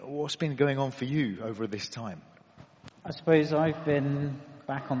Charlie, what's been going on for you over this time? I suppose I've been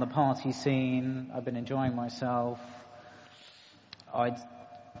back on the party scene. I've been enjoying myself.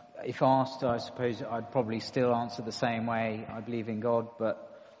 If asked, I suppose I'd probably still answer the same way. I believe in God, but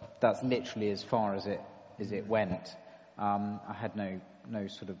that's literally as far as it went. I had no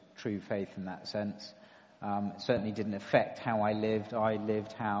sort of true faith in that sense. It certainly didn't affect how I lived. I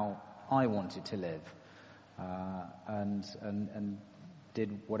lived how I wanted to live, and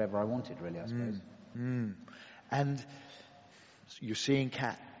did whatever I wanted, really, I suppose. And you're seeing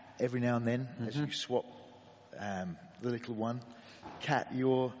Kat every now and then as you swap the little one. Kat,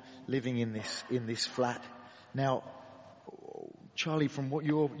 you're living in this flat now. Charlie, from what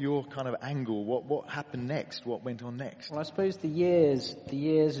your kind of angle, what happened next? What went on next? Well, I suppose the years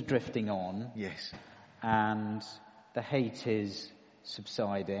are drifting on. Yes. And the hate is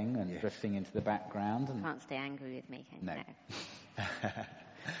subsiding and drifting into the background. And can't stay angry with me, can you? No.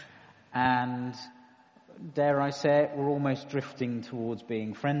 And dare I say it, we're almost drifting towards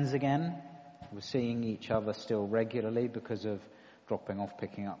being friends again. We're seeing each other still regularly because of dropping off,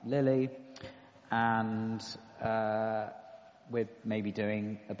 picking up Lily. And we're maybe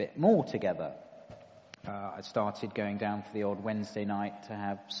doing a bit more together. I started going down for the odd Wednesday night to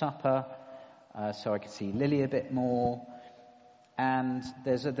have supper, so I could see Lily a bit more. And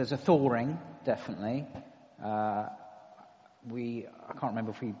there's a thawing, definitely. I can't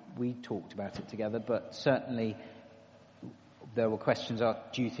remember if we talked about it together, but certainly there were questions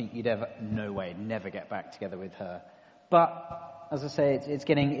asked, do you think you'd ever, no way, never get back together with her? But, as I say, it's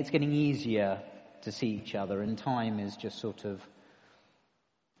getting easier to see each other, and time is just sort of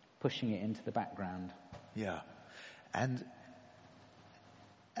pushing it into the background. Yeah. And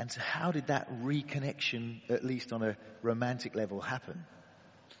so how did that reconnection, at least on a romantic level, happen?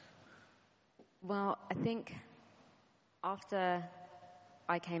 Well, I think after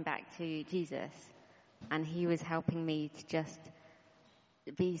I came back to Jesus, and he was helping me to just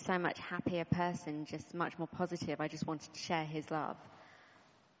be so much happier person, just much more positive. I just wanted to share his love.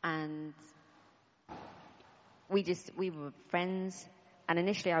 And we were friends. And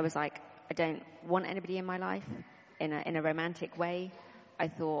initially I was like, I don't want anybody in my life in a romantic way. I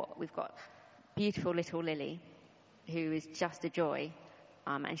thought, we've got beautiful little Lily, who is just a joy,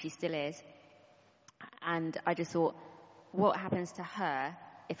 and she still is. And I just thought, what happens to her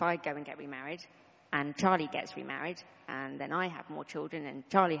if I go and get remarried, and Charlie gets remarried, and then I have more children, and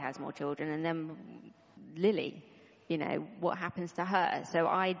Charlie has more children, and then Lily, what happens to her? So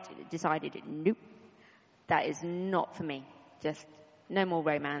I decided, nope, that is not for me. Just no more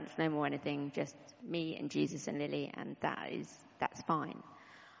romance, no more anything, just me and Jesus and Lily, and that's fine.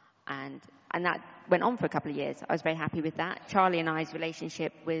 And that went on for a couple of years. I was very happy with that. Charlie and I's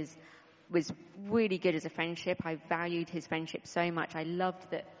relationship was really good as a friendship. I valued his friendship so much. I loved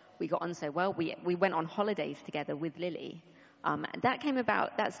that we got on so well. We went on holidays together with Lily. And that came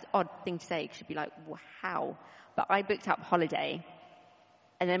about, that's an odd thing to say, 'cause you'd be like, well, how? But I booked up holiday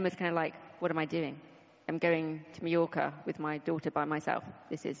and then was kind of like, what am I doing? I'm going to Mallorca with my daughter by myself.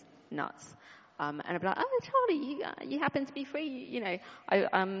 This is nuts. And I'd be like, oh, Charlie, you happen to be free,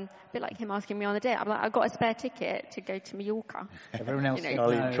 a bit like him asking me on the day. I'm like, I've got a spare ticket to go to Mallorca. Everyone else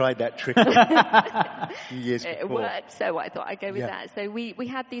Charlie tried that trick a few years before. It worked, so I thought I'd go with that. So we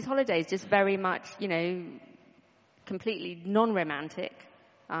had these holidays just very much, completely non-romantic,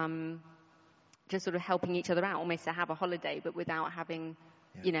 just sort of helping each other out, almost to have a holiday, but without having,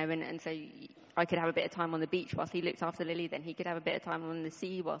 and so I could have a bit of time on the beach whilst he looked after Lily, then he could have a bit of time on the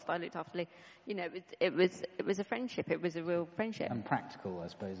sea whilst I looked after Lily. It was a friendship. It was a real friendship. And practical, I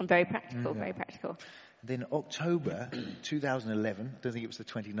suppose. And very practical, very practical. Then October 2011, I don't think it was the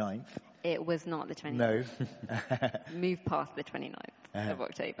 29th. It was not the 29th. No. Moved past the 29th of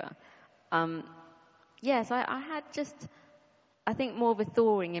October. Yes, I had just, I think, more of a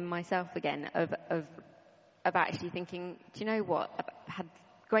thawing in myself again of actually thinking, do you know what? I had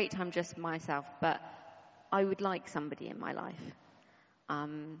great time just myself, but I would like somebody in my life.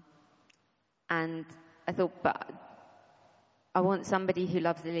 And I thought, but I want somebody who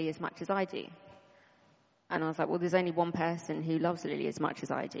loves Lily as much as I do. And I was like, well, there's only one person who loves Lily as much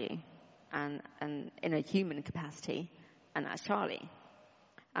as I do, and in a human capacity, and that's Charlie.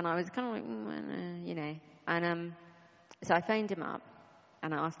 And I was kind of like, and so I phoned him up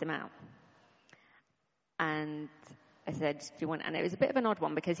and I asked him out. And I said, do you want, and it was a bit of an odd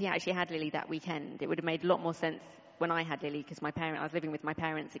one because he actually had Lily that weekend. It would have made a lot more sense when I had Lily because I was living with my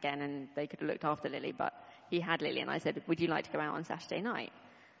parents again and they could have looked after Lily, but he had Lily and I said, would you like to go out on Saturday night?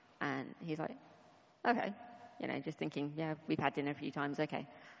 And he's like, okay, just thinking, yeah, we've had dinner a few times, okay.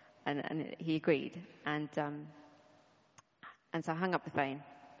 And he agreed. And so I hung up the phone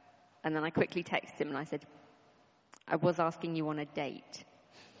and then I quickly texted him and I said, I was asking you on a date,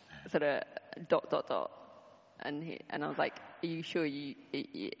 sort of ... And I was like, are you sure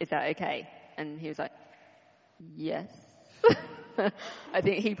is that okay? And he was like, yes. I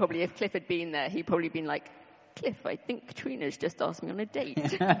think he probably, if Cliff had been there, he'd probably been like, Cliff, I think Katrina's just asked me on a date.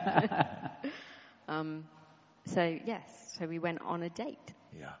 So we went on a date.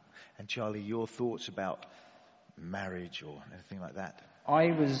 Yeah. And Charlie, your thoughts about marriage or anything like that?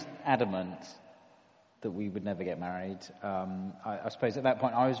 I was adamant that we would never get married. I suppose at that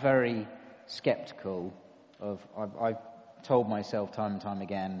point I was very sceptical I've told myself time and time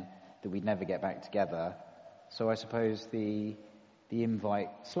again that we'd never get back together. So I suppose the invite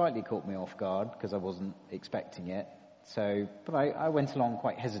slightly caught me off guard because I wasn't expecting it. But I went along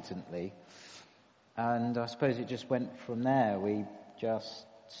quite hesitantly. And I suppose it just went from there. We just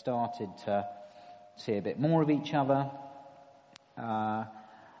started to see a bit more of each other.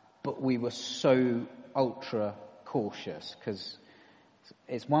 But we were so ultra cautious because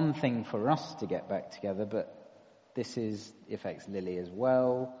it's one thing for us to get back together, but this affects Lily as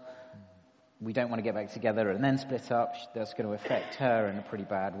well. We don't want to get back together and then split up. That's going to affect her in a pretty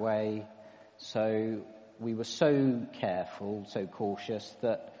bad way. So we were so careful, so cautious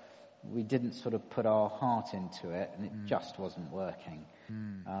that we didn't sort of put our heart into it, and it just wasn't working.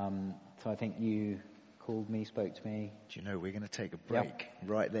 So I think you called me, spoke to me. Do you know, we're going to take a break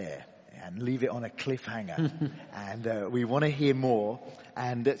right there and leave it on a cliffhanger. And we want to hear more.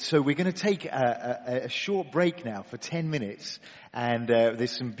 And so we're going to take a short break now for 10 minutes. And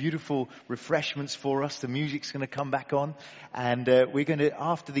there's some beautiful refreshments for us. The music's going to come back on. And we're going to,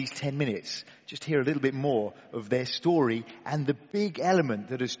 after these 10 minutes, just hear a little bit more of their story and the big element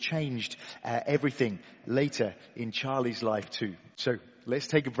that has changed everything later in Charlie's life too. So let's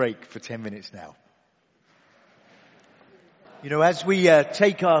take a break for 10 minutes now. You know, as we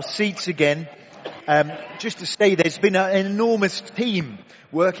take our seats again, just to say there's been an enormous team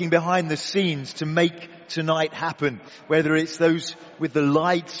working behind the scenes to make tonight happen, whether it's those with the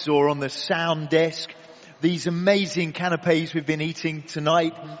lights or on the sound desk. These amazing canapes we've been eating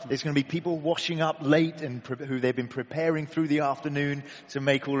tonight. There's going to be people washing up late and who they've been preparing through the afternoon to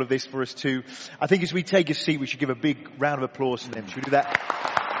make all of this for us too. I think as we take a seat, we should give a big round of applause to them. Should we do that?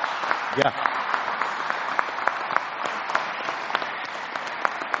 Yeah.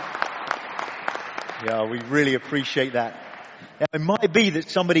 Yeah, we really appreciate that. Now, it might be that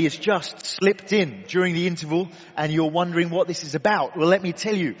somebody has just slipped in during the interval and you're wondering what this is about. Well, let me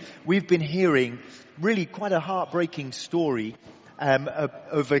tell you, we've been hearing really quite a heartbreaking story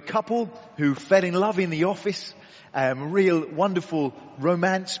of a couple who fell in love in the office. Real wonderful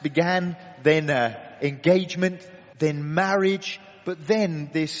romance began, then engagement, then marriage, but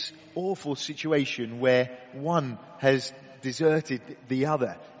then this awful situation where one has deserted the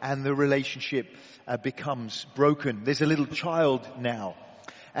other and the relationship becomes broken. There's a little child now.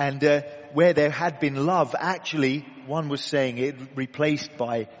 And where there had been love, actually, one was saying it replaced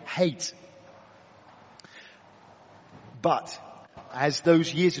by hate. But as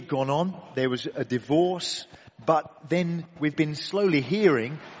those years had gone on, there was a divorce. But then we've been slowly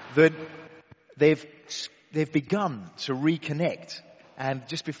hearing that they've begun to reconnect. And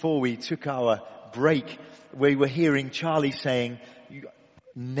just before we took our break, we were hearing Charlie saying,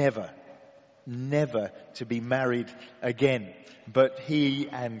 never to be married again. But he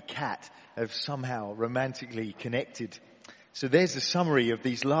and Kat have somehow romantically connected. So there's a summary of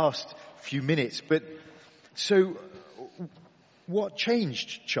these last few minutes. But so what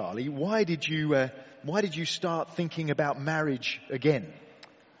changed, Charlie? Why did you start thinking about marriage again?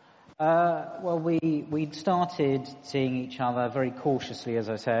 Well, we'd started seeing each other very cautiously, as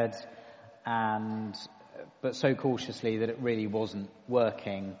I said, but so cautiously that it really wasn't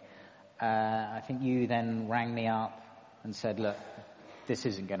working. I think you then rang me up and said, look, this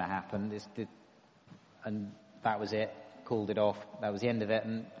isn't going to happen. And that was it. Called it off. That was the end of it.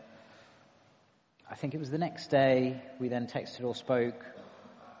 And I think it was the next day we then texted or spoke.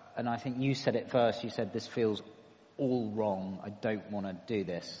 And I think you said it first. You said, this feels all wrong. I don't want to do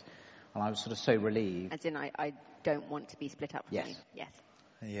this. And I was sort of so relieved. As in, I don't want to be split up from you. Yes.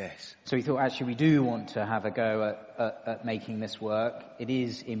 Yes. So we thought, actually, we do want to have a go at making this work. It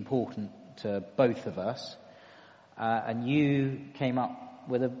is important to both of us. And you came up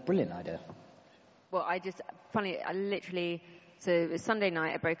with a brilliant idea. Well, so it was Sunday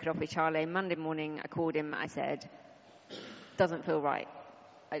night, I broke it off with Charlie. Monday morning, I called him, I said, doesn't feel right.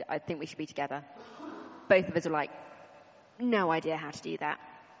 I think we should be together. Both of us were like, no idea how to do that.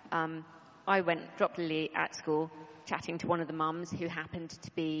 I dropped Lily at school, chatting to one of the mums who happened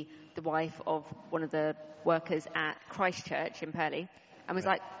to be the wife of one of the workers at Christ Church in Purley, and was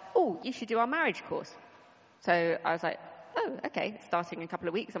like, oh, you should do our marriage course. So I was like, oh, okay, starting in a couple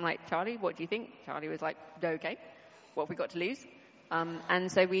of weeks. I'm like, Charlie, what do you think? Charlie was like, okay, what have we got to lose?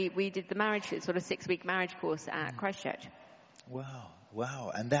 And so we did the marriage, sort of 6-week marriage course at Christ Church.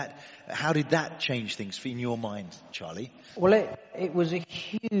 Wow. And how did that change things in your mind, Charlie? Well, it was a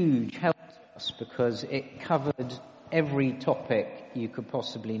huge help to us because it covered every topic you could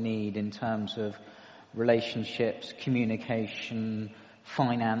possibly need in terms of relationships, communication,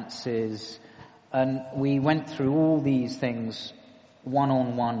 finances. And we went through all these things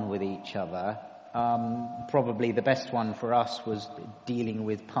one-on-one with each other. Probably the best one for us was dealing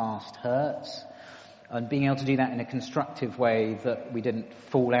with past hurts and being able to do that in a constructive way that we didn't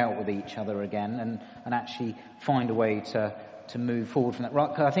fall out with each other again and actually find a way to move forward from that. Right,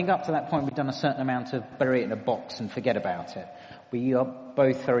 'cause I think up to that point we've done a certain amount of bury it in a box and forget about it. We are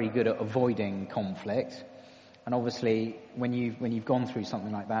both very good at avoiding conflict. And obviously, when you've gone through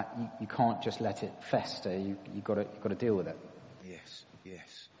something like that, you can't just let it fester. You've got to deal with it.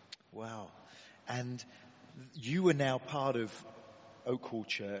 Yes. Wow. And you are now part of Oak Hall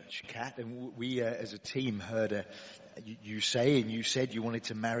Church, Kat, and we as a team heard you said you wanted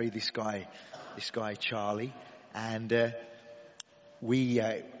to marry this guy Charlie, and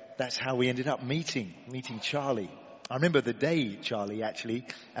that's how we ended up meeting Charlie. I remember the day, Charlie, actually,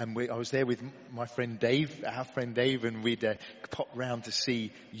 and I was there with my friend Dave, our friend Dave, and we'd popped round to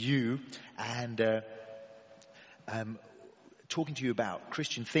see you and talking to you about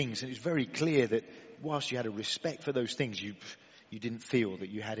Christian things. And it was very clear that whilst you had a respect for those things, you didn't feel that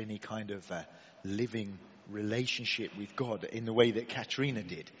you had any kind of living relationship with God in the way that Katrina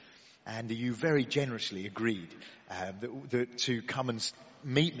did. And you very generously agreed that to come and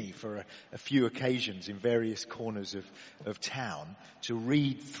meet me for a few occasions in various corners of town to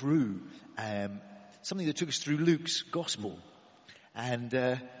read through something that took us through Luke's gospel.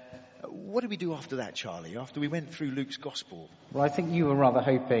 And what did we do after that, Charlie? After we went through Luke's Gospel? Well, I think you were rather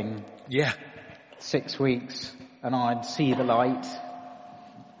hoping Yeah. 6 weeks and I'd see the light,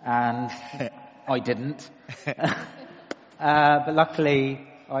 and I didn't. But luckily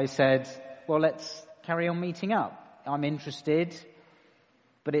I said, well, let's carry on meeting up. I'm interested,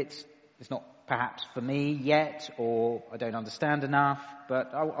 but it's not perhaps for me yet, or I don't understand enough,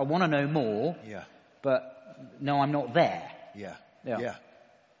 but I want to know more. Yeah. But no, I'm not there. Yeah. Yeah. Yeah.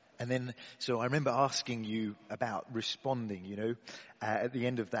 And then, so I remember asking you about responding, at the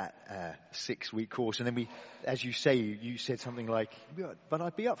end of that 6-week course. And then as you say, you said something like, but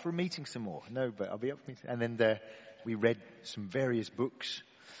I'd be up for a meeting some more. No, but I'll be up for a meeting. And then we read some various books.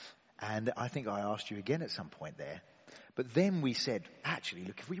 And I think I asked you again at some point there. But then we said, actually,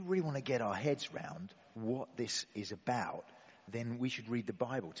 look, if we really want to get our heads round what this is about, then we should read the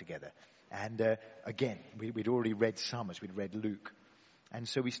Bible together. And again, we'd already read some as we'd read Luke. And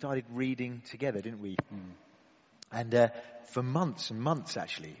so we started reading together, didn't we? Mm. And for months and months,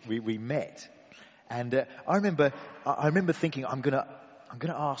 actually, we met. And I remember thinking, I'm gonna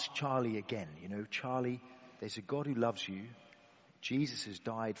ask Charlie again. Charlie, there's a God who loves you. Jesus has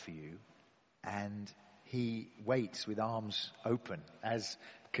died for you, and he waits with arms open, as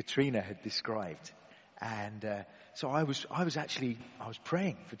Katrina had described. And so I was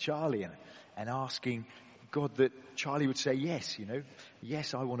praying for Charlie and asking God that Charlie would say yes,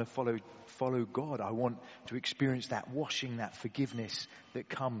 yes, I want to follow God. I want to experience that washing, that forgiveness that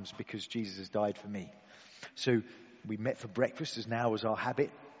comes because Jesus has died for me. So we met for breakfast, as now was our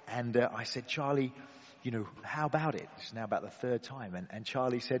habit, and I said, Charlie, how about it? It's now about the third time, and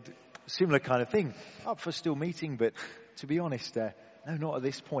Charlie said, similar kind of thing, up for still meeting, but to be honest, no, not at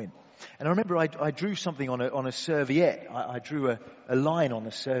this point. And I remember I drew something on a serviette. I drew a line on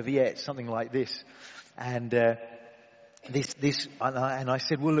a serviette, something like this. And I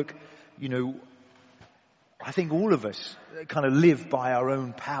said, well, look, I think all of us kind of live by our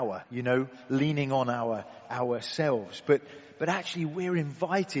own power, leaning on ourselves. But actually we're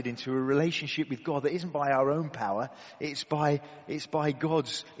invited into a relationship with God that isn't by our own power. It's by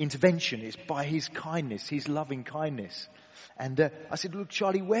God's intervention. It's by his kindness, his loving kindness. And I said, look,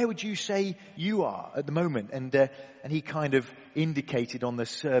 Charlie, where would you say you are at the moment? And he kind of indicated on the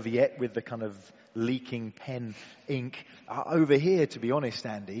serviette with the kind of leaking pen ink, over here, to be honest,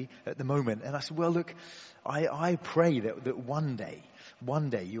 Andy, at the moment. And I said, well, look, I pray that one day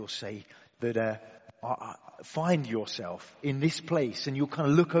you'll say that find yourself in this place, and you'll kind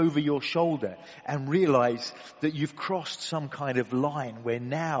of look over your shoulder and realize that you've crossed some kind of line where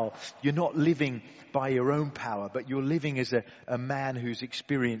now you're not living by your own power, but you're living as a man who's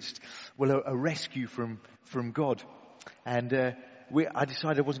experienced, a rescue from God. And I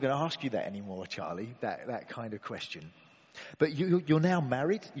decided I wasn't going to ask you that anymore, Charlie, that kind of question. But you're now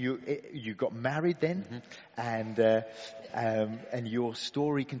married. You got married then, mm-hmm. And your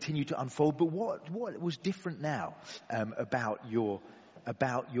story continued to unfold. But what was different now about your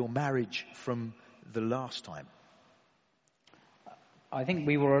marriage from the last time? I think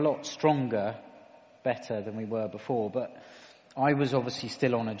we were a lot stronger, better than we were before. But I was obviously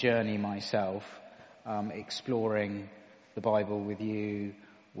still on a journey myself, exploring the Bible with you,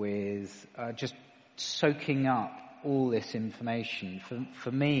 with just soaking up all this information.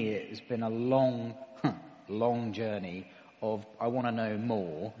 For me, it has been a long journey of, I want to know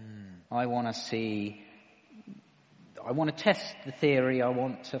more. I want to see, I want to test the theory. I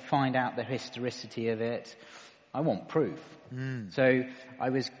want to find out the historicity of it. I want proof. So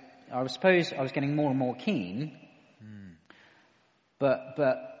I suppose I was getting more and more keen, but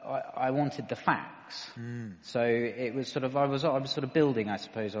I wanted the facts. So it was sort of, I was sort of building, I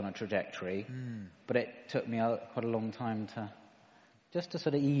suppose, on a trajectory, but it took me quite a long time to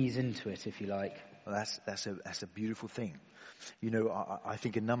sort of ease into it, if you like. Well, that's a beautiful thing. I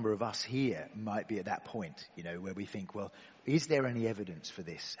think a number of us here might be at that point, where we think, well, is there any evidence for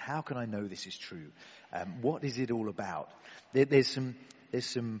this? How can I know this is true? What is it all about? There's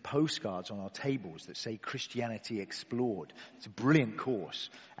some postcards on our tables that say Christianity Explored. It's a brilliant course,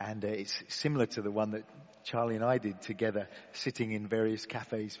 and it's similar to the one that Charlie and I did together, sitting in various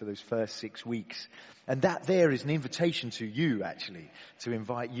cafes for those first 6 weeks. And that there is an invitation to you, actually, to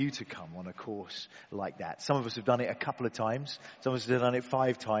invite you to come on a course like that. Some of us have done it a couple of times. Some of us have done it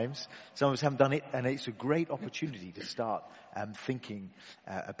 5 times. Some of us haven't done it, and it's a great opportunity to start thinking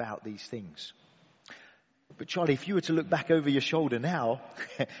about these things. But Charlie, if you were to look back over your shoulder now,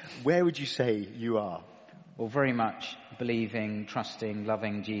 where would you say you are? Well, very much believing, trusting,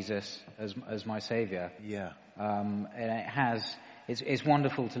 loving Jesus as my Saviour. Yeah. And it's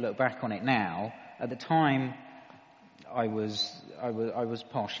wonderful to look back on it now. At the time, I was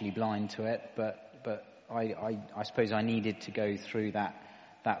partially blind to it, but I suppose I needed to go through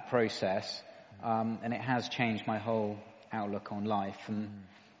that process, and it has changed my whole outlook on life,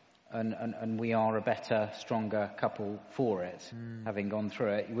 and we are a better, stronger couple for it, having gone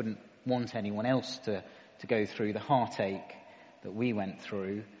through it. You wouldn't want anyone else to go through the heartache that we went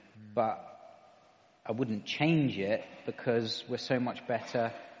through, but I wouldn't change it because we're so much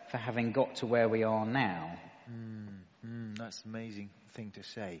better for having got to where we are now. That's an amazing thing to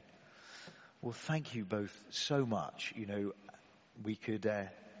say. Well, thank you both so much. You know,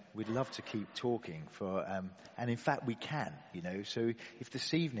 we'd love to keep talking and in fact we can, you know. So if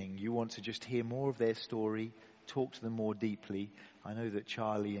this evening you want to just hear more of their story, talk to them more deeply, I know that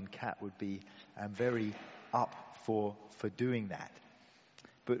Charlie and Kat would be very up for doing that.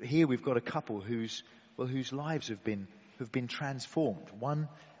 But here we've got a couple whose lives have been transformed. One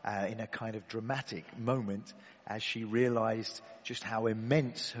in a kind of dramatic moment as she realized just how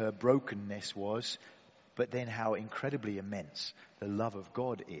immense her brokenness was, but then how incredibly immense the love of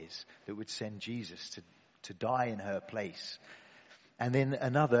God is that would send Jesus to die in her place. And then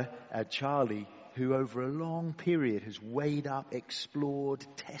another, Charlie, who over a long period has weighed up, explored,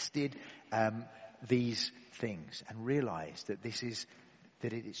 tested these things and realized that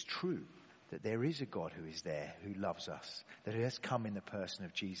it is true, that there is a God who is there, who loves us, that has come in the person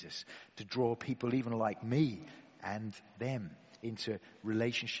of Jesus to draw people even like me and them into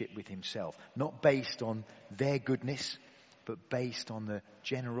relationship with himself, not based on their goodness, but based on the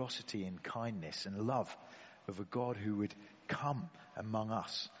generosity and kindness and love of a God who would come among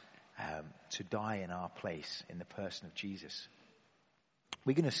us to die in our place in the person of Jesus.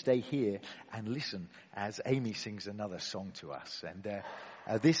 We're going to stay here and listen as Amy sings another song to us. And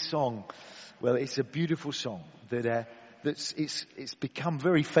this song, well, it's a beautiful song it's become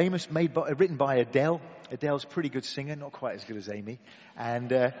very famous, written by Adele. Adele's a pretty good singer, not quite as good as Amy.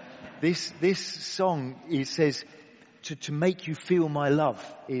 And this song, it says, to make you feel my love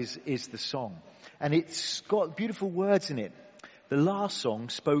is the song. And it's got beautiful words in it. The last song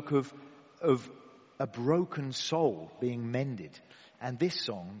spoke of a broken soul being mended. And this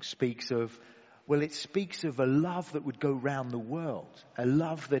song speaks of a love that would go round the world, a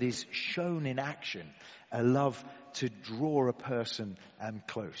love that is shown in action, a love to draw a person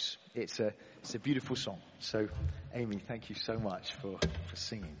close. It's a beautiful song. So, Amy, thank you so much for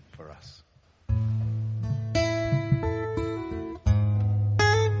singing for us.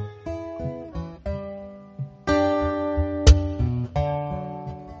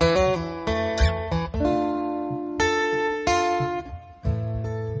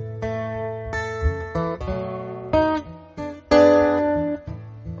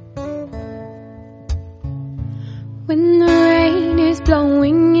 When the rain is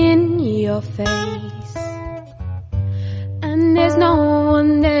blowing in your face and there's no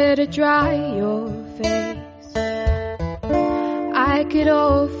one there to dry your face, I could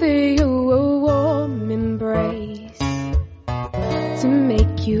offer you a warm embrace to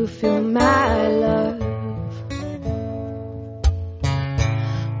make you feel my love.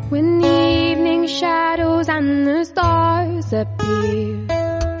 When the evening shadows and the stars appear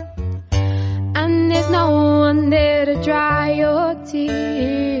and there's no one there to dry your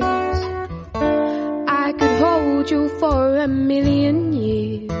tears, I could hold you for a million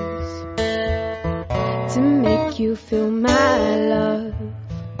years to make you feel my love.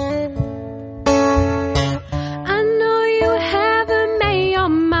 I know you haven't made your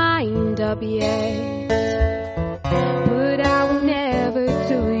mind up yet, but I will never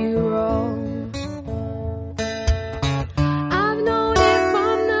do you wrong.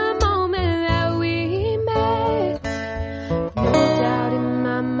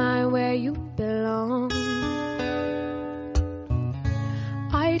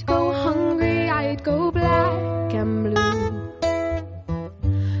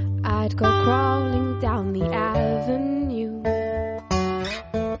 Crawling down the avenue.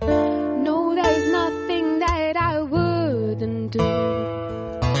 No, there's nothing that I wouldn't do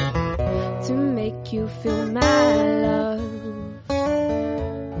to make you feel my love.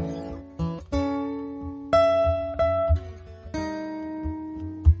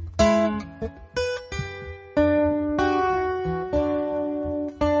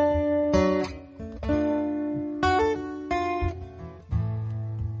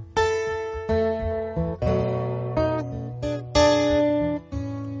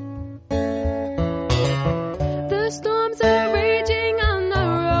 Storms are raging on the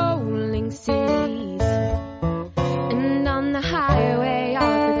rolling seas, and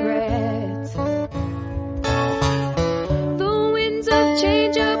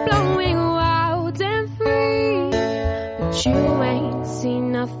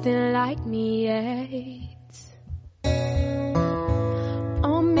nothing like me yet.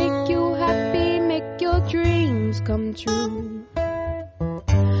 I'll make you happy, make your dreams come true.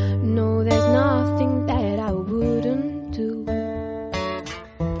 No, there's nothing that I wouldn't do.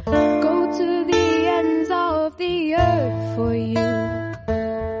 Go to the ends of the earth for you,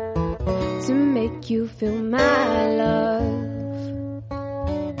 to make you feel my love,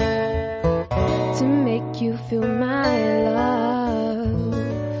 to make you feel my love.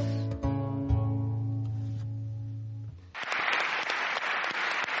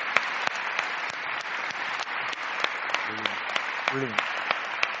 Brilliant.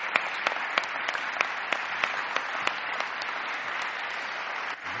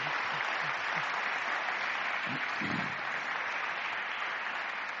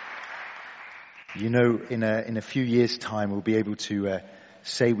 You know, in a few years' time, we'll be able to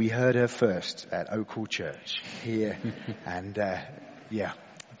say we heard her first at Oak Hall Church here. And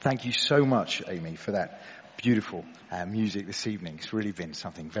thank you so much, Amy, for that beautiful music this evening. It's really been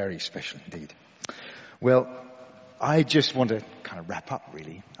something very special indeed. Well, I just want to kind of wrap up,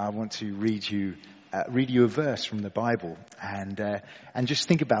 really. I want to read you a verse from the Bible and just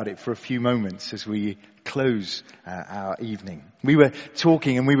think about it for a few moments as we close our evening. We were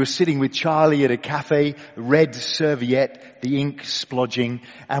talking and we were sitting with Charlie at a cafe, red serviette, the ink splodging,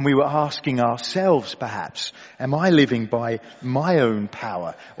 and we were asking ourselves perhaps, am I living by my own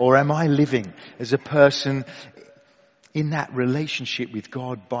power, or am I living as a person in that relationship with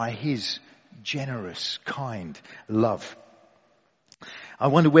God by His generous, kind love? I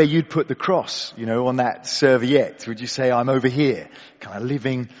wonder where you'd put the cross, on that serviette. Would you say, I'm over here, kind of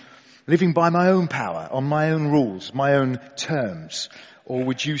living by my own power, on my own rules, my own terms? Or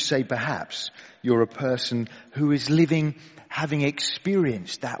would you say perhaps you're a person who is living, having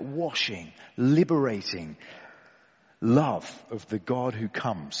experienced that washing, liberating love of the God who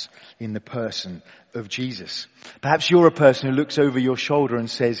comes in the person of Jesus? Perhaps you're a person who looks over your shoulder and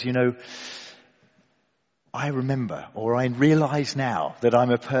says, I remember, or I realize now that I'm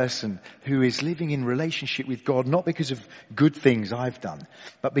a person who is living in relationship with God, not because of good things I've done,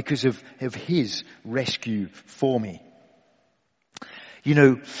 but because of His rescue for me.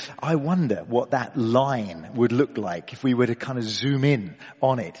 I wonder what that line would look like if we were to kind of zoom in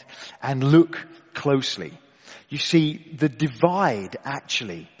on it and look closely. You see, the divide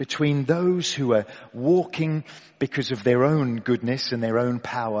actually between those who are walking because of their own goodness and their own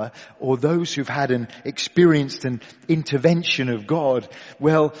power, or those who've had experienced an intervention of God,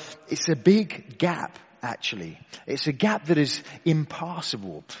 well, it's a big gap actually. It's a gap that is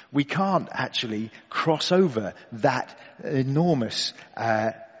impassable. We can't actually cross over that enormous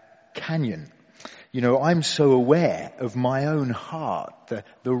canyon. I'm so aware of my own heart,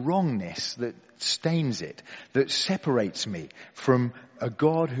 the wrongness that stains it, that separates me from a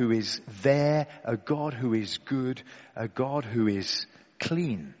God who is there, a God who is good, a God who is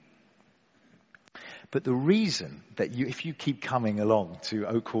clean. But the reason that if you keep coming along to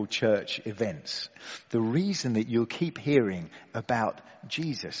Oak Hall Church events, the reason that you'll keep hearing about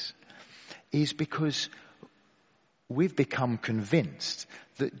Jesus is because we've become convinced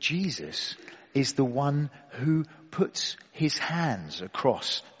that Jesus is the one who puts His hands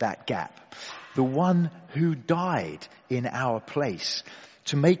across that gap, the one who died in our place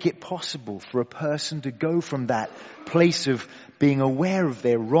to make it possible for a person to go from that place of being aware of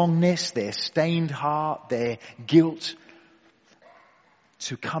their wrongness, their stained heart, their guilt,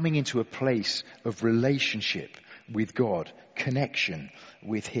 to coming into a place of relationship with God, connection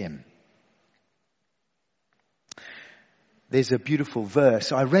with Him. There's a beautiful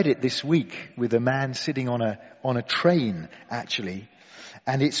verse. I read it this week with a man sitting on a train, actually.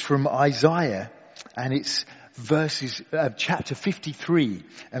 And it's from Isaiah, and it's chapter 53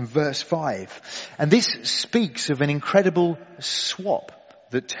 and verse 5. And this speaks of an incredible swap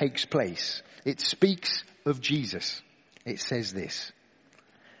that takes place. It speaks of Jesus. It says this: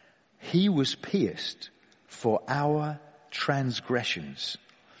 He was pierced for our transgressions.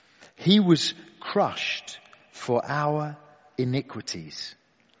 He was crushed for our iniquities.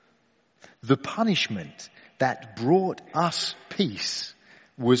 The punishment that brought us peace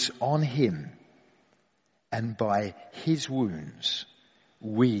was on Him, and by His wounds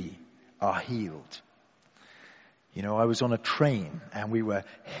we are healed. I was on a train and we were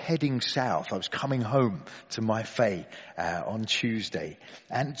heading south. I was coming home to my Faye on Tuesday.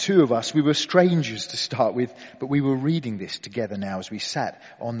 And two of us, we were strangers to start with, but we were reading this together now as we sat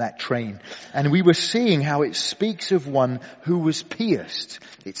on that train. And we were seeing how it speaks of one who was pierced.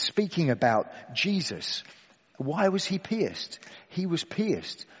 It's speaking about Jesus. Why was He pierced? He was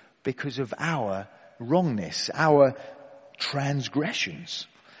pierced because of our wrongness, our transgressions.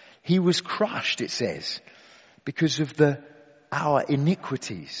 He was crushed, it says, because of our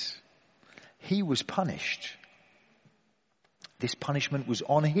iniquities. He was punished. This punishment was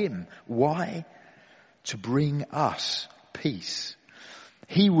on him. Why? To bring us peace.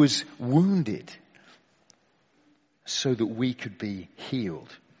 He was wounded so that we could be healed.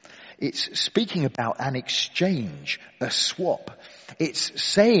 It's speaking about an exchange, a swap. It's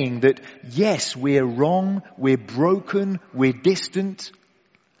saying that, yes, we're wrong, we're broken, we're distant,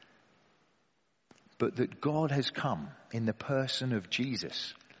 but that God has come in the person of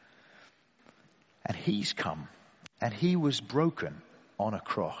Jesus. And he's come, and he was broken on a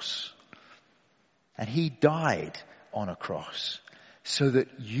cross. And he died on a cross so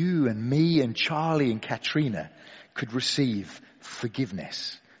that you and me and Charlie and Katrina could receive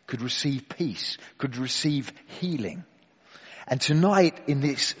forgiveness, could receive peace, could receive healing. And tonight, in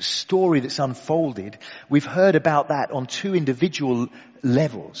this story that's unfolded, we've heard about that on two individual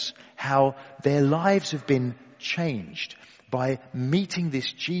levels, how their lives have been changed by meeting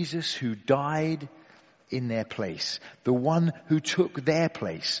this Jesus who died in their place, the one who took their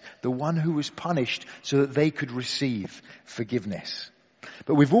place, the one who was punished so that they could receive forgiveness.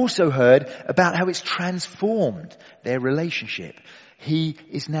 But we've also heard about how it's transformed their relationship. He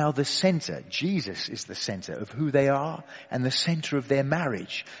is now the center. Jesus is the center of who they are and the center of their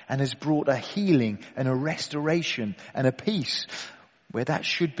marriage, and has brought a healing and a restoration and a peace where that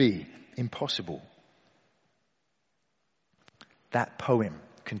should be impossible. That poem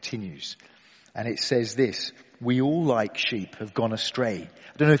continues, and it says this: we all like sheep have gone astray.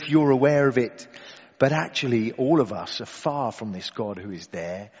 I don't know if you're aware of it, but actually all of us are far from this God who is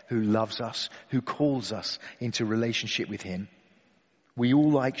there, who loves us, who calls us into relationship with him. We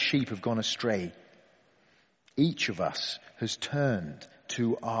all like sheep have gone astray. Each of us has turned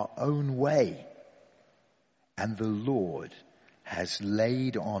to our own way, and the Lord has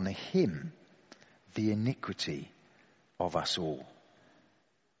laid on him the iniquity of us all.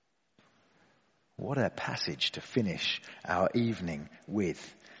 What a passage to finish our evening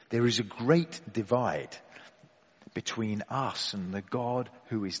with. There is a great divide between us and the God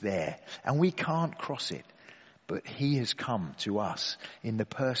who is there, and we can't cross it. But he has come to us in the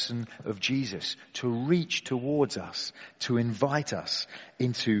person of Jesus to reach towards us, to invite us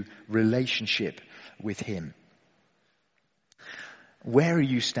into relationship with him. Where are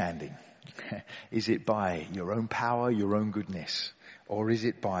you standing? Is it by your own power, your own goodness? Or is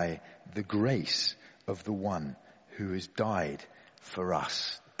it by the grace of the one who has died for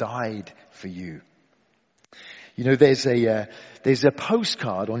us, died for you? You know, there's a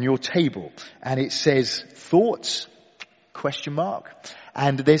postcard on your table, and it says thoughts, ?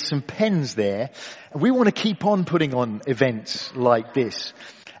 And there's some pens there. And we want to keep on putting on events like this.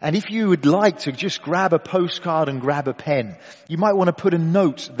 And if you would like to just grab a postcard and grab a pen, you might want to put a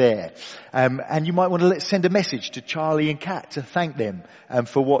note there. And you might want to send a message to Charlie and Kat to thank them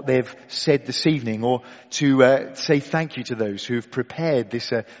for what they've said this evening, or to say thank you to those who have prepared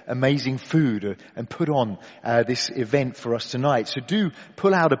this amazing food and put on this event for us tonight. So do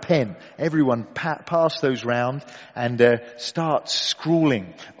pull out a pen. Everyone pass those round and start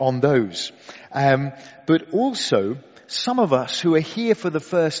scrawling on those. But also, some of us who are here for the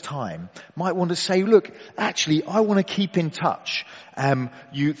first time might want to say, look, actually, I want to keep in touch.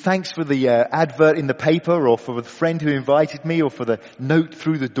 Thanks for the advert in the paper, or for the friend who invited me, or for the note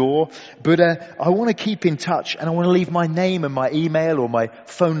through the door. But I want to keep in touch, and I want to leave my name and my email or my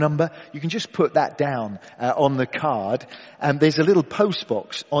phone number. You can just put that down on the card. There's a little post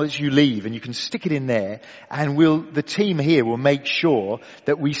box as you leave, and you can stick it in there. And the team here will make sure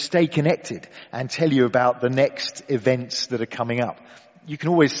that we stay connected and tell you about the next events that are coming up. You can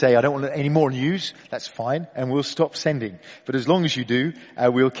always say, I don't want any more news. That's fine. And we'll stop sending. But as long as you do,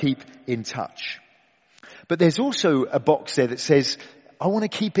 we'll keep in touch. But there's also a box there that says, I want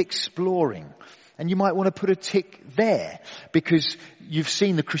to keep exploring. And you might want to put a tick there, because you've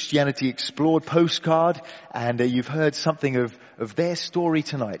seen the Christianity Explored postcard, and you've heard something of their story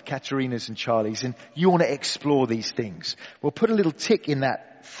tonight, Katerina's and Charlie's, and you want to explore these things. Well, put a little tick in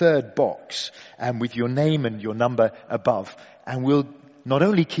that third box with your name and your number above, and we'll not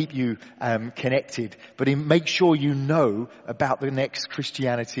only keep you connected, but make sure you know about the next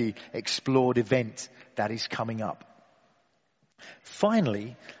Christianity Explored event that is coming up.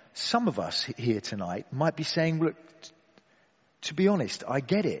 Finally, some of us here tonight might be saying, look, to be honest, I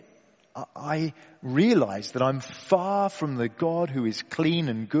get it. I realize that I'm far from the God who is clean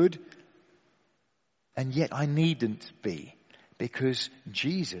and good, and yet I needn't be, because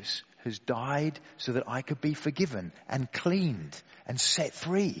Jesus has died so that I could be forgiven and cleaned and set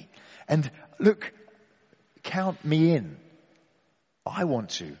free. And look, count me in. I want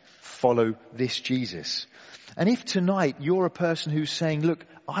to follow this Jesus. And if tonight you're a person who's saying, look,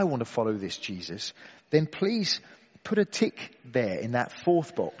 I want to follow this Jesus, then please put a tick there in that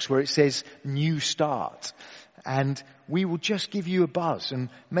fourth box where it says New Start. And we will just give you a buzz and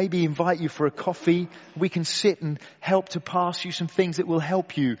maybe invite you for a coffee. We can sit and help to pass you some things that will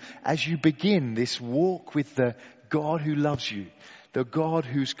help you as you begin this walk with the God who loves you, the God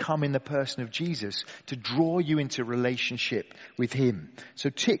who's come in the person of Jesus to draw you into relationship with him. So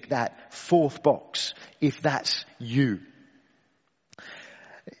tick that fourth box if that's you.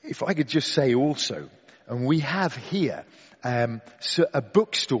 If I could just say also, and we have here a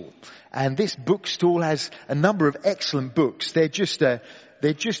bookstall, and this bookstall has a number of excellent books. They're just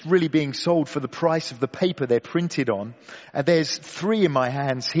really being sold for the price of the paper they're printed on. There's 3 in my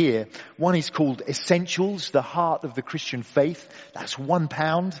hands here. One is called Essentials, the Heart of the Christian Faith. That's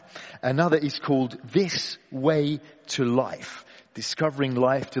 £1. Another is called This Way to Life, Discovering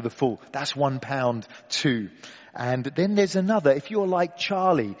Life to the Full. That's £1 too. And then there's another, if you're like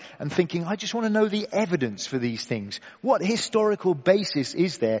Charlie and thinking, I just want to know the evidence for these things. What historical basis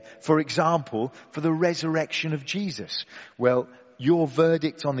is there, for example, for the resurrection of Jesus? Well, your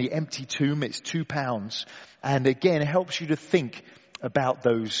verdict on the empty tomb, it's £2. And again, it helps you to think about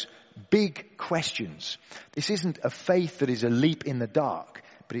those big questions. This isn't a faith that is a leap in the dark,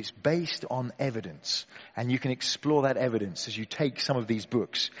 but it's based on evidence. And you can explore that evidence as you take some of these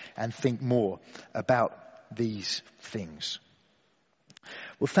books and think more about these things.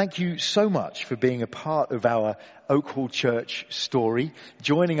 Well, thank you so much for being a part of our Oak Hall Church story,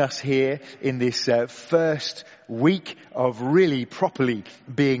 joining us here in this first week of really properly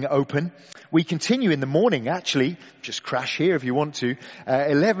being open. We continue in the morning, actually. Just crash here if you want to.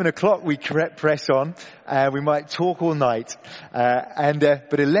 11 o'clock we press on. We might talk all night.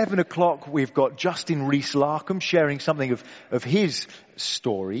 But 11 o'clock we've got Justin Rees-Larkham sharing something of his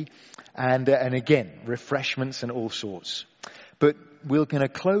story. And again, refreshments and all sorts. But we're going to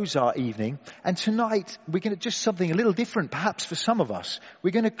close our evening. And tonight we're going to just something a little different, perhaps for some of us.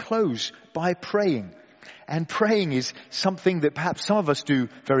 We're going to close by praying. And praying is something that perhaps some of us do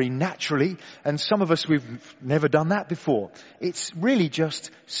very naturally, and some of us, we've never done that before. It's really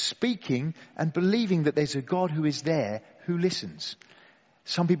just speaking and believing that there's a God who is there who listens.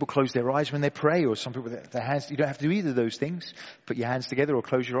 Some people close their eyes when they pray, or some people their hands. You don't have to do either of those things. Put your hands together or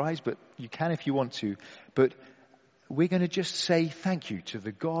close your eyes, but you can if you want to. But we're going to just say thank you to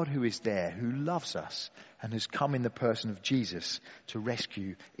the God who is there, who loves us and has come in the person of Jesus to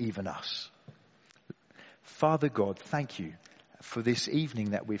rescue even us. Father God, thank you for this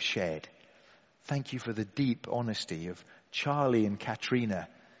evening that we've shared. Thank you for the deep honesty of Charlie and Katrina.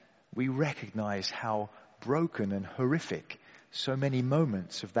 We recognize how broken and horrific so many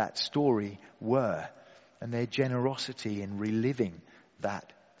moments of that story were, and their generosity in reliving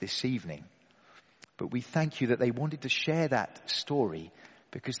that this evening. But we thank you that they wanted to share that story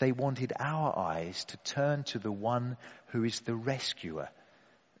because they wanted our eyes to turn to the one who is the rescuer,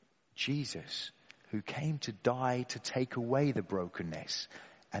 Jesus, who came to die to take away the brokenness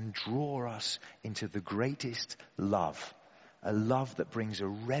and draw us into the greatest love, a love that brings a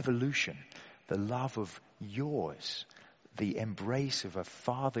revolution, the love of yours, the embrace of a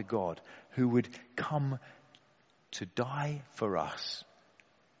Father God who would come to die for us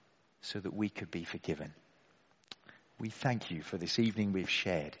so that we could be forgiven. We thank you for this evening we've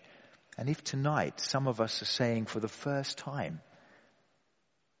shared. And if tonight some of us are saying for the first time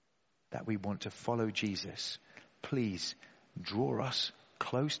that we want to follow Jesus, please draw us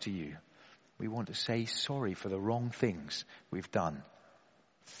close to you. We want to say sorry for the wrong things we've done.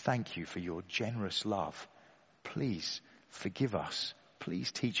 Thank you for your generous love. Please forgive us.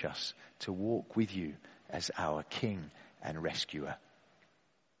 Please teach us to walk with you as our King and Rescuer.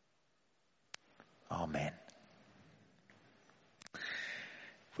 Amen.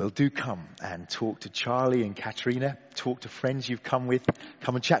 Well, do come and talk to Charlie and Katrina. Talk to friends you've come with.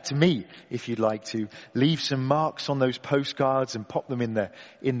 Come and chat to me if you'd like to. Leave some marks on those postcards and pop them in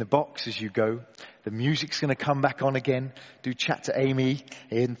the box as you go. The music's going to come back on again. Do chat to Amy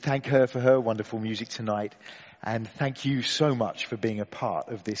and thank her for her wonderful music tonight. And thank you so much for being a part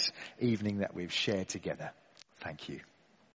of this evening that we've shared together. Thank you.